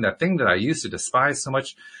a sudden, that thing that I used to despise so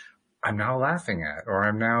much, I'm now laughing at, or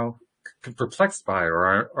I'm now perplexed by,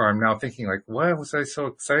 or I'm now thinking like, what was I so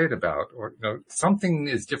excited about? Or, something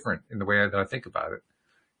is different in the way that I think about it.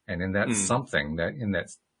 And in that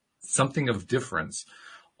something of difference,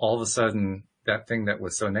 all of a sudden, that thing that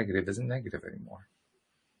was so negative isn't negative anymore.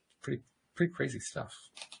 Pretty crazy stuff.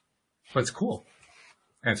 But it's cool.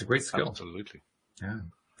 And it's a great skill. Absolutely. Yeah.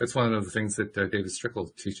 That's one of the things that David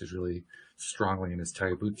Strickle teaches really strongly in his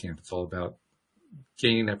Taya boot camp. It's all about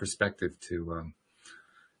gaining that perspective to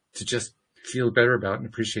just feel better about and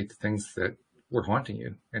appreciate the things that were haunting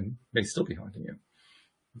you and may still be haunting you.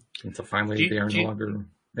 Until finally they are no longer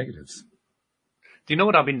negatives. Do you know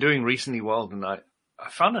what I've been doing recently, Walt? And I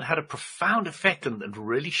found it had a profound effect, and it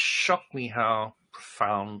really shocked me how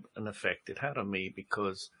profound an effect it had on me,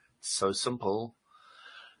 because it's so simple.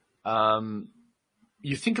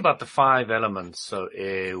 You think about the 5 elements, so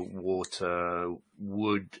air, water,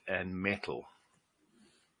 wood, and metal.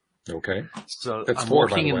 Okay. So that's I'm 4,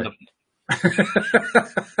 working by the way.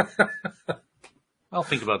 I'll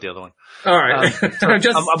think about the other one. All right. I'm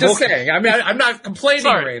just saying. I mean, I'm not complaining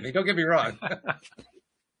or anything. Don't get me wrong.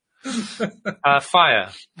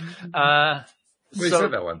 Fire. You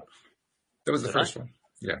said that one. That was the first one.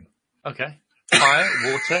 Yeah. Okay. Fire,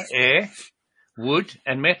 water, air, wood,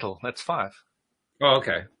 and metal. That's 5. Oh,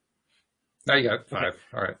 okay. Now you got 5. Okay.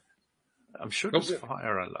 All right. I'm sure there's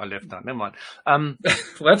fire I left out. Never mind. Well,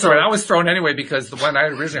 that's all right. I was thrown anyway because the one I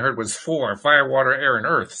originally heard was 4: fire, water, air, and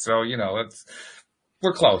earth. So,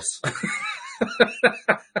 we're close.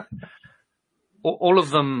 All of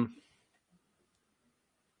them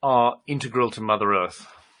are integral to Mother Earth.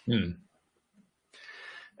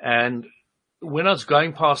 And when I was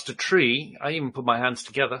going past a tree, I even put my hands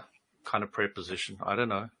together, kind of prayer position. I don't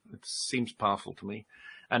know. It seems powerful to me.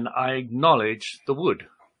 And I acknowledge the wood.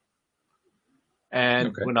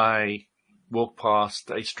 And when I walk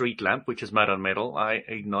past a street lamp, which is made on metal, I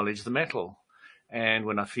acknowledge the metal. And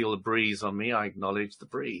when I feel the breeze on me, I acknowledge the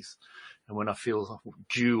breeze. And when I feel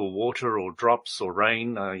dew or water or drops or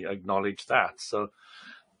rain, I acknowledge that. So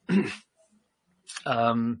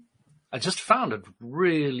I just found it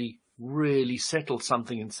really, really settled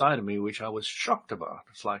something inside of me, which I was shocked about.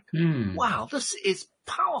 It's like, wow, this is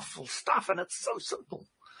powerful stuff, and it's so simple.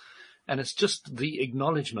 And it's just the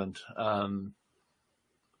acknowledgement.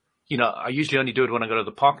 I usually only do it when I go to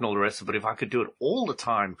the park and all the rest of it, but if I could do it all the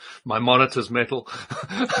time, my monitor's metal.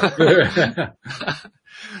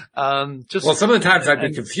 Well, some of the times I'd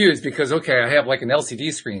be confused because, I have like an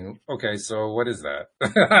LCD screen. Okay, so what is that?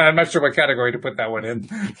 I'm not sure what category to put that one in.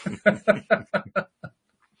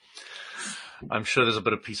 I'm sure there's a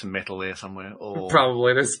bit of piece of metal there somewhere. Or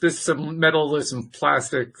probably. There's some metal, there's some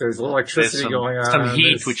plastic, there's electricity going on. Some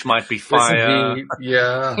heat, which might be fire. Heat.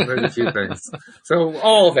 Yeah, there's a few things. So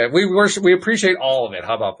all of it. We appreciate all of it.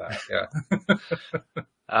 How about that? Yeah.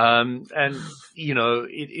 And,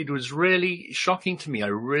 it was really shocking to me. I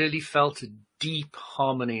really felt a deep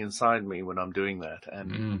harmony inside me when I'm doing that.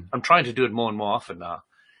 And I'm trying to do it more and more often now.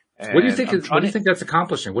 And what do you think that's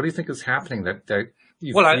accomplishing? What do you think is happening that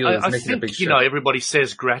you feel is making a big shift? Everybody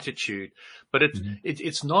says gratitude, but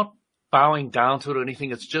it's not bowing down to it or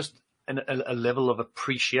anything. It's just a level of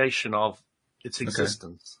appreciation of its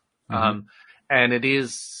existence. Okay. And it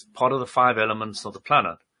is part of the 5 elements of the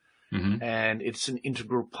planet. Mm-hmm. And it's an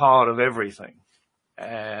integral part of everything.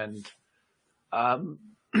 And,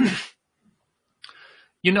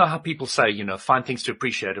 you know how people say, find things to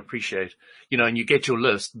appreciate, and you get your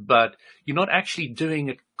list, but you're not actually doing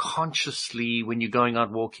it consciously when you're going out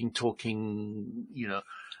walking, talking,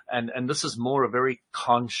 and this is more a very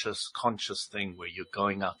conscious thing where you're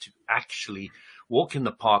going out to actually walk in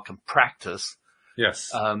the park and practice.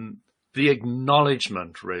 Yes. The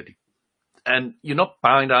acknowledgement, really. And you're not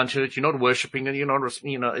bowing down to it. You're not worshiping it. You're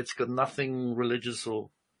not, it's got nothing religious or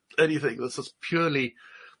anything. This is purely,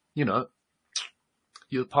 you're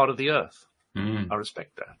part of the earth. I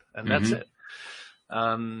respect that. And that's it.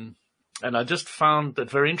 And I just found that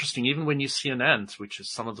very interesting. Even when you see an ant, which is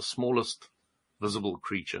some of the smallest visible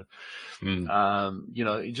creature,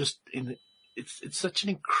 it's such an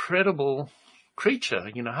incredible creature,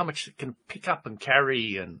 how much it can pick up and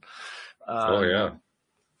carry and,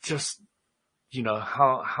 just,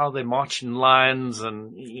 how they march in lines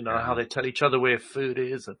and, how they tell each other where food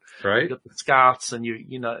is and right. You got the scouts and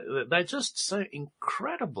they're just so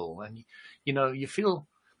incredible. And, you feel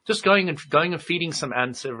just going and feeding some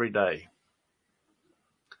ants every day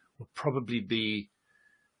will probably be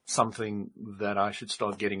something that I should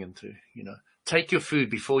start getting into, Take your food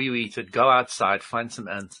before you eat it, go outside, find some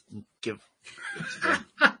ants and give it to them.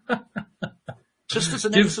 Just as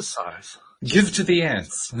an exercise. Give to the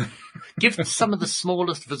ants. Give to some of the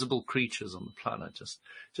smallest visible creatures on the planet.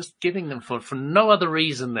 Just giving them for no other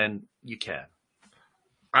reason than you can.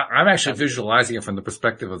 I'm actually visualizing it from the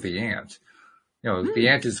perspective of the ant. The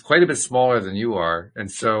ant is quite a bit smaller than you are.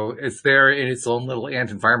 And so it's there in its own little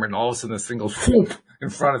ant environment. And all of a sudden this thing goes whoop in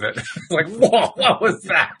front of it. It's like, whoa, what was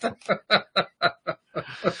that?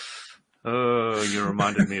 Oh, you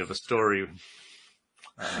reminded me of a story.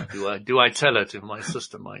 Do I tell it if my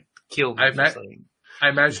sister might kill me for saying? I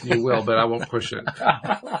imagine you will, but I won't push it.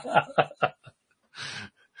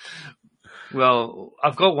 Well,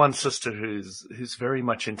 I've got one sister who's very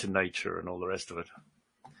much into nature and all the rest of it.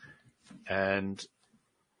 And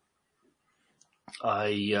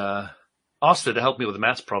I asked her to help me with a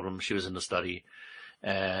maths problem. She was in the study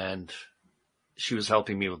and she was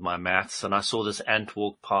helping me with my maths. And I saw this ant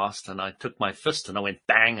walk past and I took my fist and I went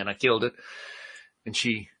bang and I killed it. And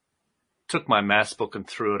she took my maths book and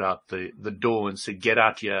threw it out the door and said, get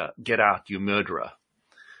out, you murderer.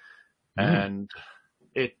 And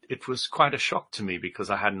it was quite a shock to me because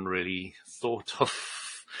I hadn't really thought of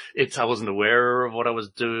it. I wasn't aware of what I was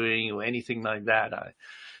doing or anything like that. I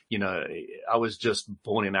was just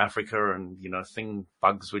born in Africa and,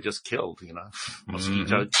 bugs were just killed,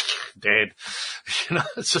 mosquito dead,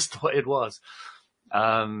 it's just the way it was.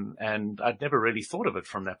 And I'd never really thought of it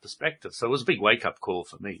from that perspective. So it was a big wake up call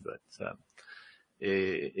for me, but,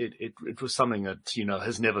 it was something that,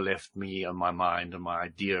 has never left me on my mind and my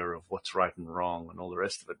idea of what's right and wrong and all the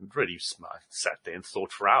rest of it. And really I sat there and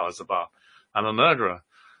thought for hours about, I'm a murderer.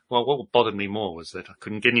 Well, what bothered me more was that I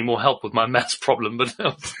couldn't get any more help with my maths problem, but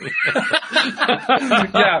yeah,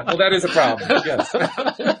 well, that is a problem. Yes.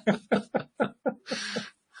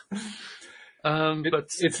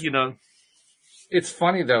 It's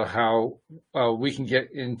funny though how we can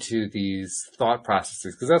get into these thought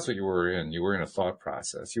processes because that's what you were in. You were in a thought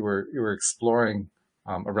process. You were exploring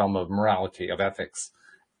a realm of morality, of ethics,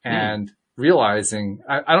 and realizing.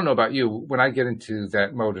 I don't know about you. When I get into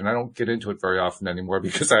that mode, and I don't get into it very often anymore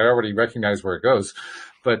because I already recognize where it goes.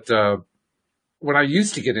 But when I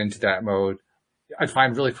used to get into that mode, I'd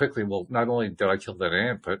find really quickly. Well, not only did I kill that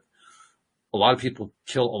ant, but a lot of people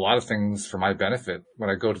kill a lot of things for my benefit when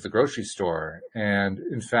I go to the grocery store. And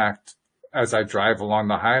in fact, as I drive along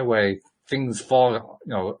the highway, things fall,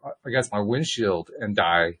 against my windshield and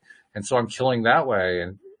die. And so I'm killing that way.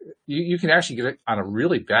 And you can actually get on a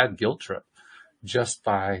really bad guilt trip just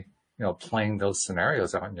by, playing those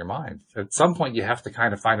scenarios out in your mind. At some point, you have to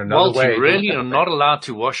kind of find another way. Well, you really are not allowed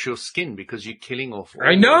to wash your skin because you're killing off all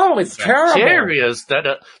I know, it's terrible. Bacterias that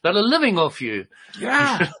are living off you.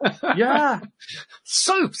 Yeah. Yeah.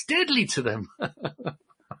 Soap's deadly to them.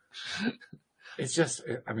 It's just,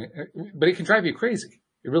 but it can drive you crazy.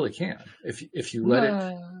 It really can. If you let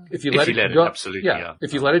it, if you let it go, absolutely. Yeah.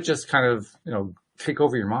 If you let it just kind of, take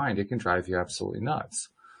over your mind, it can drive you absolutely nuts.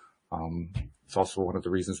 It's also one of the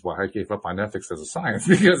reasons why I gave up on ethics as a science,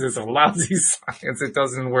 because it's a lousy science. It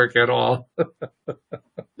doesn't work at all.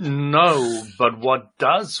 No, but what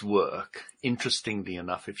does work, interestingly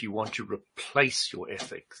enough, if you want to replace your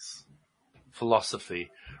ethics philosophy,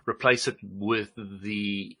 replace it with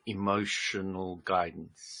the emotional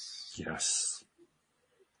guidance. Yes.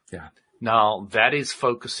 Yeah. Now, that is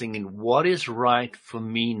focusing in what is right for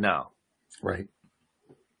me now. Right.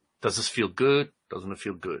 Does this feel good? Doesn't it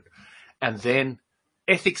feel good? And then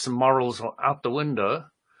ethics and morals are out the window.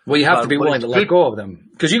 Well, you have to be willing to let go of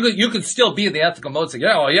them, because you could still be in the ethical mode saying,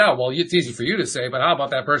 well, it's easy for you to say, but how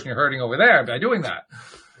about that person you're hurting over there by doing that?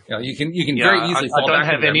 You can very easily fall back. I don't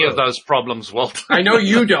have any of those problems, Walt. I know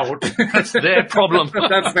you don't. That's their problem.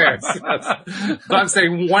 That's theirs. But I'm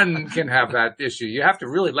saying one can have that issue. You have to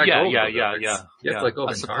really let go of it. You have to let go of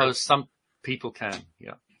it. I suppose some people can.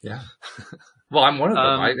 Yeah. Yeah. Well, I'm one of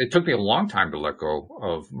them. It took me a long time to let go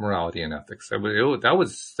of morality and ethics. That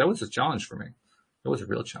was a challenge for me. It was a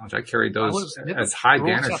real challenge. I carried those as high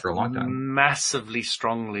banners for a long time. Massively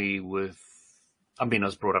strongly I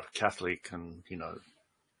was brought up Catholic and,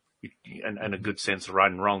 and a good sense of right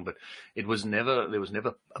and wrong, but there was never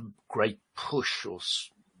a great push or,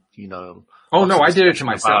 Oh, no, I did it to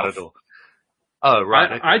myself. Oh,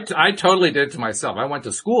 right. Okay. I totally did it to myself. I went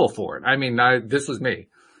to school for it. This was me.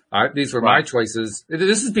 These were my choices.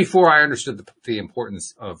 This is before I understood the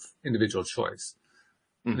importance of individual choice.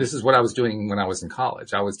 Mm-hmm. This is what I was doing when I was in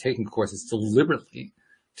college. I was taking courses deliberately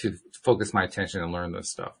to focus my attention and learn this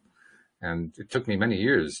stuff. And it took me many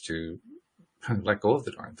years to let go of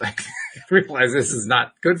the darn thing. Realize this is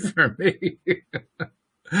not good for me.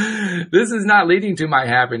 This is not leading to my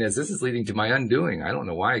happiness. This is leading to my undoing. I don't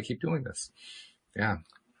know why I keep doing this. Yeah.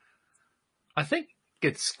 I think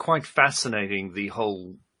it's quite fascinating, the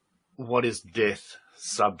whole what is death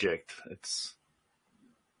subject.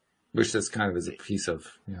 Which this kind of is a piece of,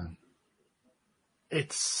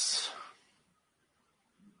 It's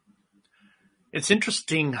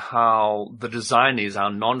interesting how the design is our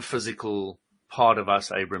non-physical part of us,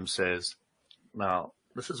 Abrams says. Now,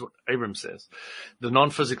 this is what Abrams says. The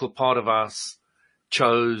non-physical part of us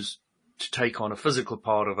chose to take on a physical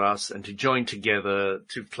part of us and to join together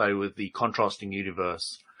to play with the contrasting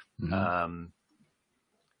universe. Mm-hmm.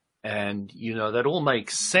 And, that all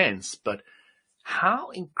makes sense, but how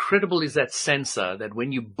incredible is that sensor that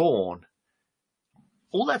when you're born,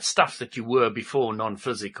 all that stuff that you were before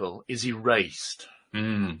non-physical is erased.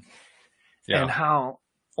 Mm. Yeah. And how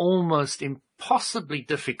almost impossibly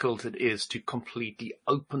difficult it is to completely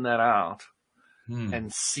open that out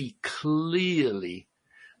and see clearly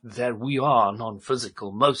that we are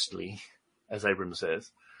non-physical mostly, as Abrams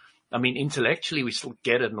says. Intellectually, we still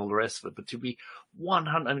get it and all the rest of it, but to be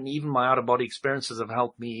 100, even my out-of-body experiences have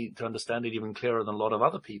helped me to understand it even clearer than a lot of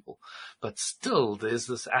other people. But still, there's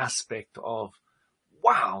this aspect of,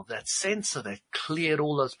 wow, that sensor that cleared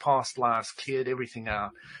all those past lives, cleared everything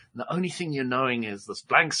out. And the only thing you're knowing is this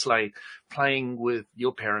blank slate playing with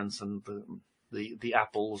your parents and the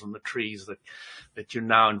apples and the trees that you're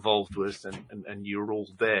now involved with and you're all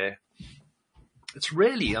there. It's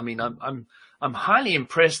really, I'm highly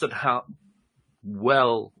impressed at how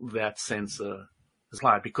well that sensor is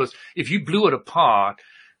lied, because if you blew it apart,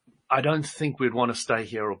 I don't think we'd want to stay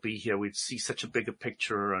here or be here. We'd see such a bigger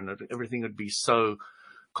picture and everything would be so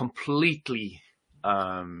completely,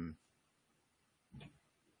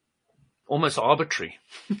 almost arbitrary,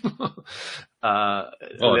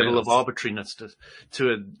 level of arbitrariness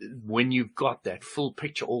when you've got that full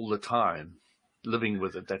picture all the time, living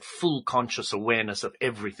with it, that full conscious awareness of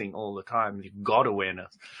everything all the time. You've got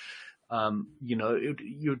awareness.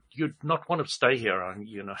 You'd not want to stay here,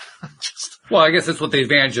 Well, I guess that's what the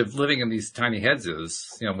advantage of living in these tiny heads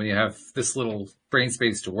is. When you have this little brain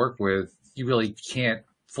space to work with, you really can't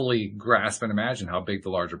fully grasp and imagine how big the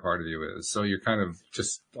larger part of you is. So you're kind of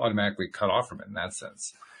just automatically cut off from it in that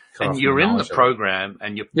sense. And you're in the program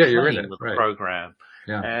and you're playing with the program.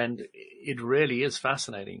 Yeah. And it really is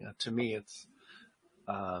fascinating. To me, it's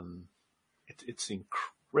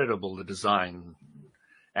incredible, the design.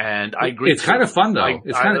 And I agree. It's kind of fun, though.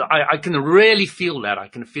 I can really feel that. I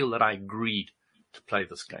can feel that I agreed to play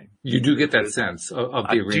this game. You do get that sense of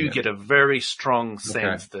the arena. I do get a very strong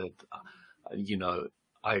sense that,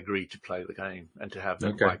 I agreed to play the game and to have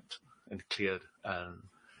that wiped and cleared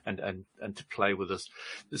and to play with this.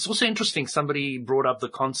 It's also interesting. Somebody brought up the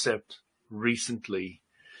concept recently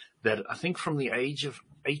that I think from the age of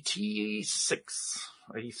 86,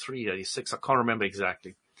 83, 86, I can't remember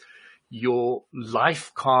exactly. Your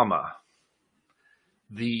life karma,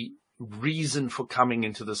 the reason for coming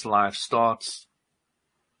into this life, starts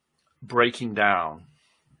breaking down.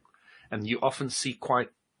 And you often see quite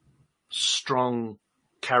strong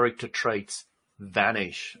character traits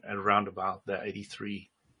vanish at around about the 83,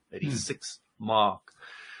 86 mark,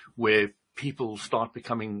 where people start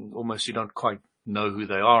becoming almost, you don't quite know who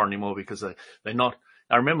they are anymore because they're not.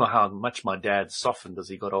 I remember how much my dad softened as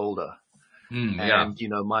he got older. Yeah.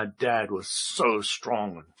 And, my dad was so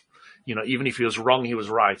strong. Even if he was wrong, he was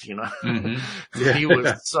right, Yeah. He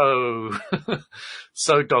was so,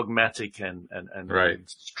 so dogmatic and Right.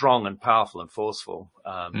 strong and powerful and forceful.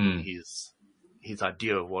 His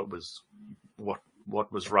idea of what was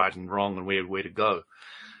right and wrong and where to go.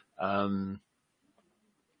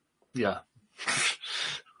 Yeah.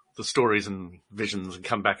 The stories and visions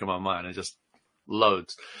come back in my mind and just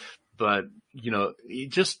loads. But, he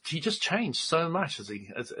just changed so much as he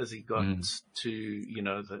got to,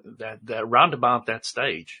 that round about that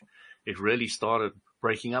stage, it really started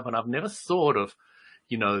breaking up. And I've never thought of,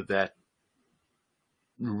 that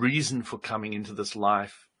reason for coming into this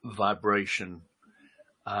life vibration,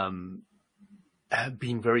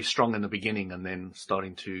 being very strong in the beginning and then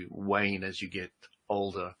starting to wane as you get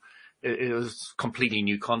older. It was a completely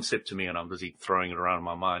new concept to me, and I'm busy throwing it around in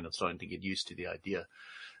my mind and starting to get used to the idea.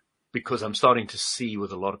 Because I'm starting to see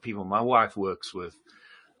with a lot of people, my wife works with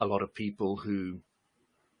a lot of people who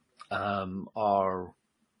are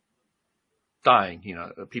dying.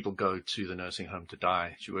 People go to the nursing home to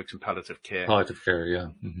die. She works in palliative care. Palliative care, yeah.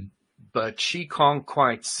 Mm-hmm. But she can't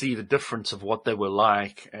quite see the difference of what they were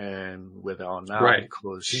like and where they are now. Right.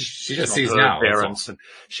 Because she just sees now. Parents, and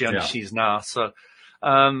she only sees now. So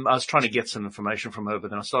I was trying to get some information from her, but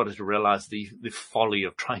then I started to realize the folly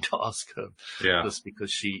of trying to ask her this,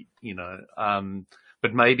 because she,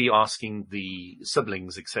 but maybe asking the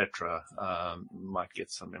siblings, etc., might get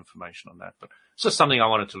some information on that. But it's just something I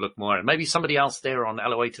wanted to look more at. Maybe somebody else there on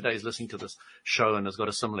LOA today is listening to this show and has got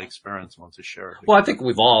a similar experience, wants to share it. Well, I think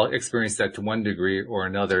we've all experienced that to one degree or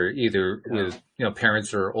another, either with,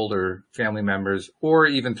 parents or older family members, or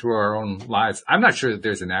even through our own lives. I'm not sure that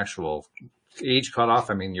there's an actual age cutoff.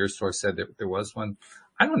 I mean, your story said that there was one.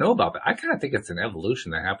 I don't know about that. I kind of think it's an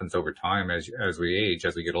evolution that happens over time as we age,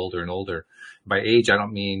 as we get older and older. By age, I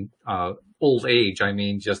don't mean old age. I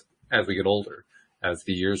mean just as we get older, as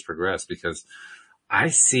the years progress. Because I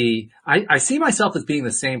see myself as being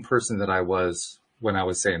the same person that I was when I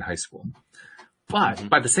was, say, in high school. But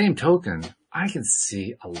by the same token, I can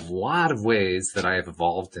see a lot of ways that I have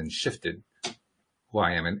evolved and shifted who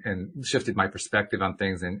I am and shifted my perspective on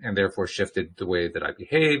things and therefore shifted the way that I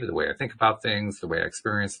behave, the way I think about things, the way I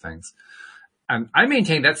experience things. And I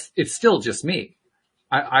maintain it's still just me.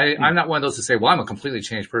 I'm not one of those to say, well, I'm a completely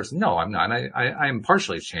changed person. No, I'm not. I'm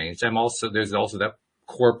partially changed. There's also that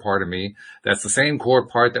core part of me that's the same core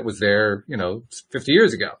part that was there, 50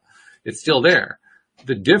 years ago. It's still there.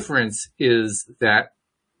 The difference is that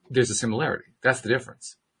there's a similarity. That's the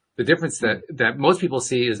difference. The difference that most people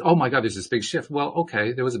see is, oh my God, there's this big shift. Well,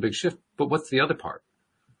 okay, there was a big shift, but what's the other part?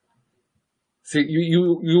 See,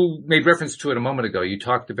 you made reference to it a moment ago. You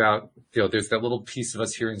talked about, there's that little piece of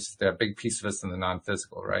us here and that big piece of us in the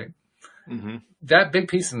non-physical, right? Mm-hmm. That big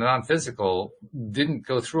piece in the non-physical didn't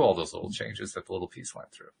go through all those little changes that the little piece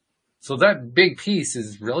went through. So that big piece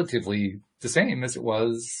is relatively the same as it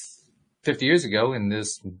was 50 years ago in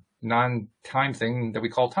this non-time thing that we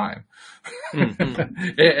call time.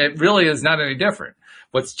 Mm-hmm. It really is not any different.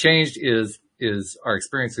 What's changed is our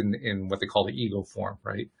experience in what they call the ego form,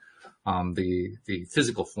 right? The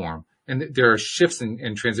physical form. And there are shifts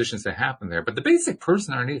and transitions that happen there. But the basic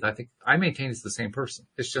person underneath, I maintain is the same person.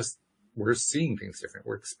 It's just we're seeing things different.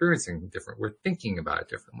 We're experiencing different. We're thinking about it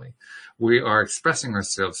differently. We are expressing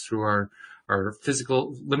ourselves through our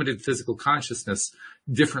limited physical consciousness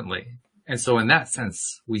differently. And so in that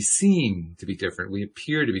sense, we seem to be different. We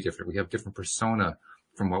appear to be different. We have different persona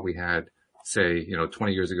from what we had, say,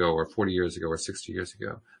 20 years ago or 40 years ago or 60 years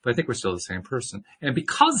ago. But I think we're still the same person. And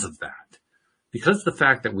because of that, because of the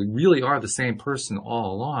fact that we really are the same person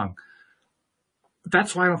all along,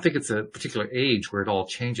 that's why I don't think it's a particular age where it all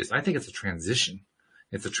changes. I think it's a transition.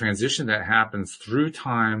 It's a transition that happens through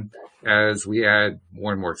time as we add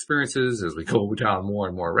more and more experiences, as we go down more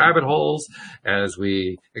and more rabbit holes, as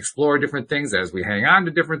we explore different things, as we hang on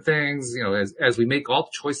to different things, as we make all the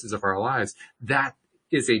choices of our lives. That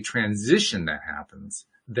is a transition that happens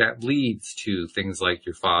that leads to things like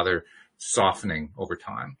your father softening over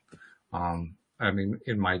time.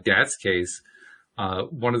 In my dad's case,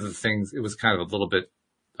 one of the things, it was kind of a little bit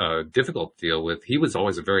difficult to deal with. He was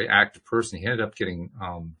always a very active person. He ended up getting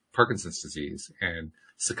Parkinson's disease and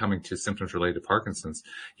succumbing to symptoms related to Parkinson's.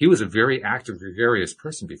 He was a very active, gregarious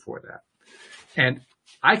person before that. And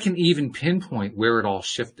I can even pinpoint where it all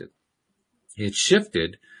shifted. It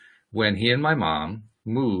shifted when he and my mom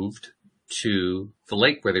moved to the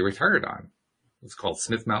lake where they retired on. It's called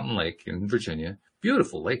Smith Mountain Lake in Virginia.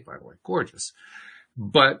 Beautiful lake, by the way, gorgeous.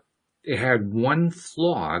 But it had one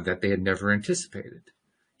flaw that they had never anticipated.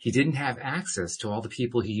 He didn't have access to all the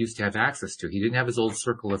people he used to have access to. He didn't have his old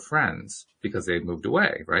circle of friends because they had moved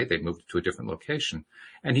away, right? They moved to a different location.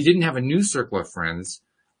 And he didn't have a new circle of friends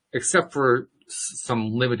except for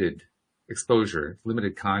some limited exposure,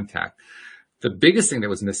 limited contact. The biggest thing that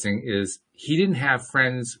was missing is he didn't have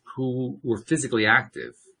friends who were physically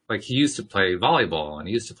active. Like he used to play volleyball and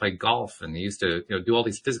he used to play golf and he used to, do all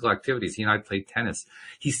these physical activities. He and I played tennis.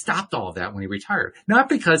 He stopped all of that when he retired. Not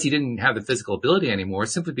because he didn't have the physical ability anymore,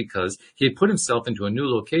 simply because he had put himself into a new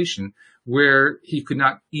location where he could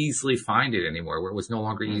not easily find it anymore, where it was no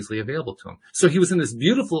longer easily available to him. So he was in this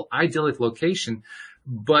beautiful, idyllic location,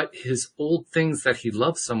 but his old things that he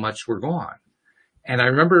loved so much were gone. And I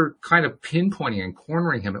remember kind of pinpointing and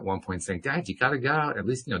cornering him at one point saying, Dad, you got to go out, at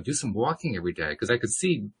least, do some walking every day. Cause I could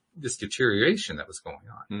see this deterioration that was going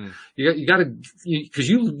on. You got to, cause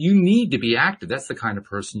you need to be active. That's the kind of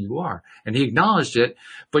person you are. And he acknowledged it,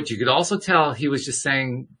 but you could also tell he was just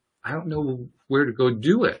saying, I don't know where to go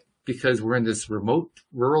do it because we're in this remote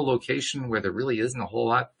rural location where there really isn't a whole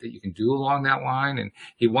lot that you can do along that line. And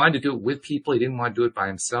he wanted to do it with people. He didn't want to do it by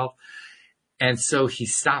himself. And so he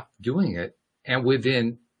stopped doing it. And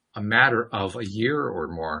within a matter of a year or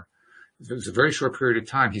more, it was a very short period of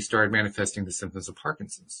time, he started manifesting the symptoms of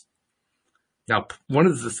Parkinson's. Now, one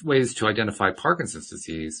of the ways to identify Parkinson's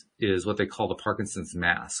disease is what they call the Parkinson's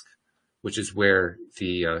mask, which is where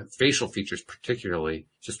the facial features particularly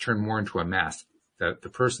just turn more into a mask, that the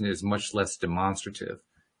person is much less demonstrative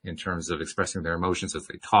in terms of expressing their emotions as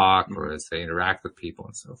they talk or as they interact with people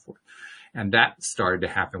and so forth. And that started to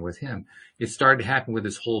happen with him. It started to happen with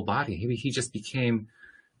his whole body. He just became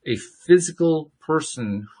a physical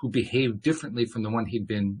person who behaved differently from the one he'd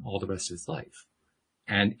been all the rest of his life.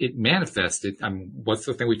 And it manifested, what's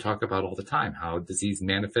the thing we talk about all the time, how disease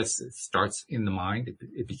manifests, it starts in the mind,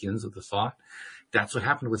 it begins with the thought. That's what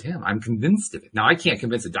happened with him. I'm convinced of it. Now, I can't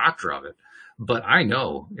convince a doctor of it, but I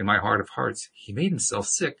know in my heart of hearts, he made himself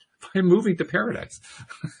sick by moving to paradise.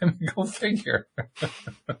 Go figure.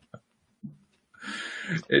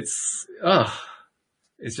 It's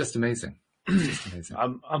just amazing. It's just amazing.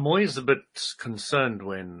 I'm always a bit concerned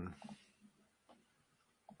when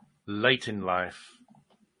late in life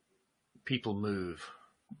people move.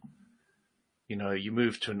 You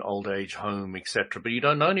move to an old age home, etc., but you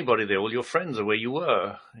don't know anybody there. All your friends are where you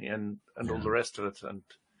were, and all the rest of it. And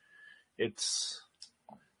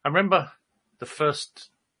I remember the first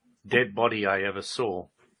dead body I ever saw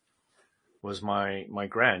was my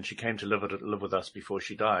gran. She came to live with us before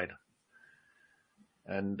she died.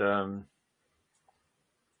 And,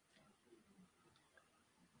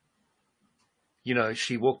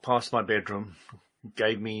 she walked past my bedroom,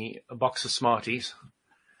 gave me a box of Smarties.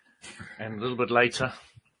 And a little bit later,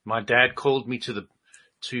 my dad called me to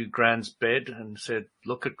Gran's bed and said,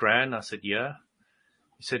 "Look at Gran." I said, "Yeah."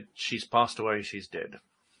 He said, "She's passed away. She's dead."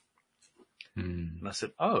 And I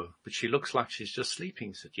said, "Oh, but she looks like she's just sleeping."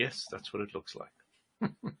 He said, "Yes, that's what it looks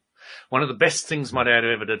like." One of the best things my dad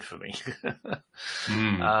ever did for me.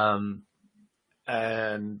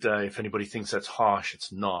 And if anybody thinks that's harsh,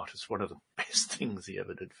 it's not. It's one of the best things he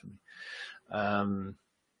ever did for me.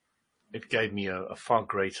 It gave me a far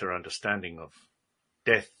greater understanding of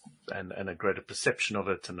death and a greater perception of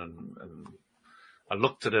it. And I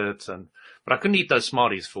looked at it, but I couldn't eat those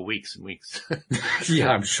Smarties for weeks and weeks. Yeah,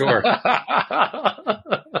 I'm sure.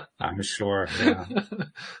 I'm sure. Yeah.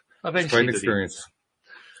 Eventually, quite an experience.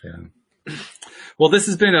 Yeah. Well, this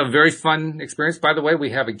has been a very fun experience. By the way,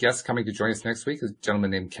 we have a guest coming to join us next week, a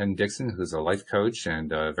gentleman named Ken Dixon, who's a life coach and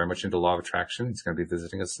very much into law of attraction. He's going to be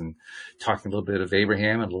visiting us and talking a little bit of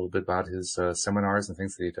Abraham and a little bit about his seminars and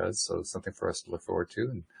things that he does. So something for us to look forward to.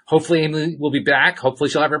 And hopefully Amy will be back.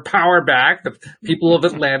 Hopefully she'll have her power back. The people of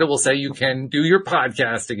Atlanta will say you can do your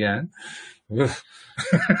podcast again.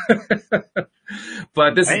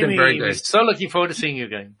 But this has been very good. We're so looking forward to seeing you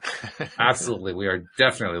again. Absolutely. We are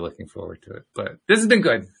definitely looking forward to it. But this has been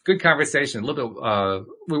good. Good conversation. A little bit,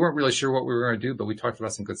 we weren't really sure what we were going to do, but we talked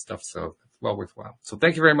about some good stuff. So it's well worthwhile. So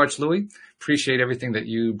thank you very much, Louis. Appreciate everything that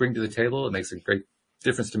you bring to the table. It makes a great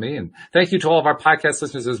difference to me. And thank you to all of our podcast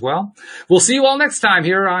listeners as well. We'll see you all next time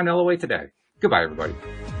here on LOA Today. Goodbye, everybody.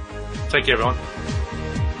 Take care, everyone.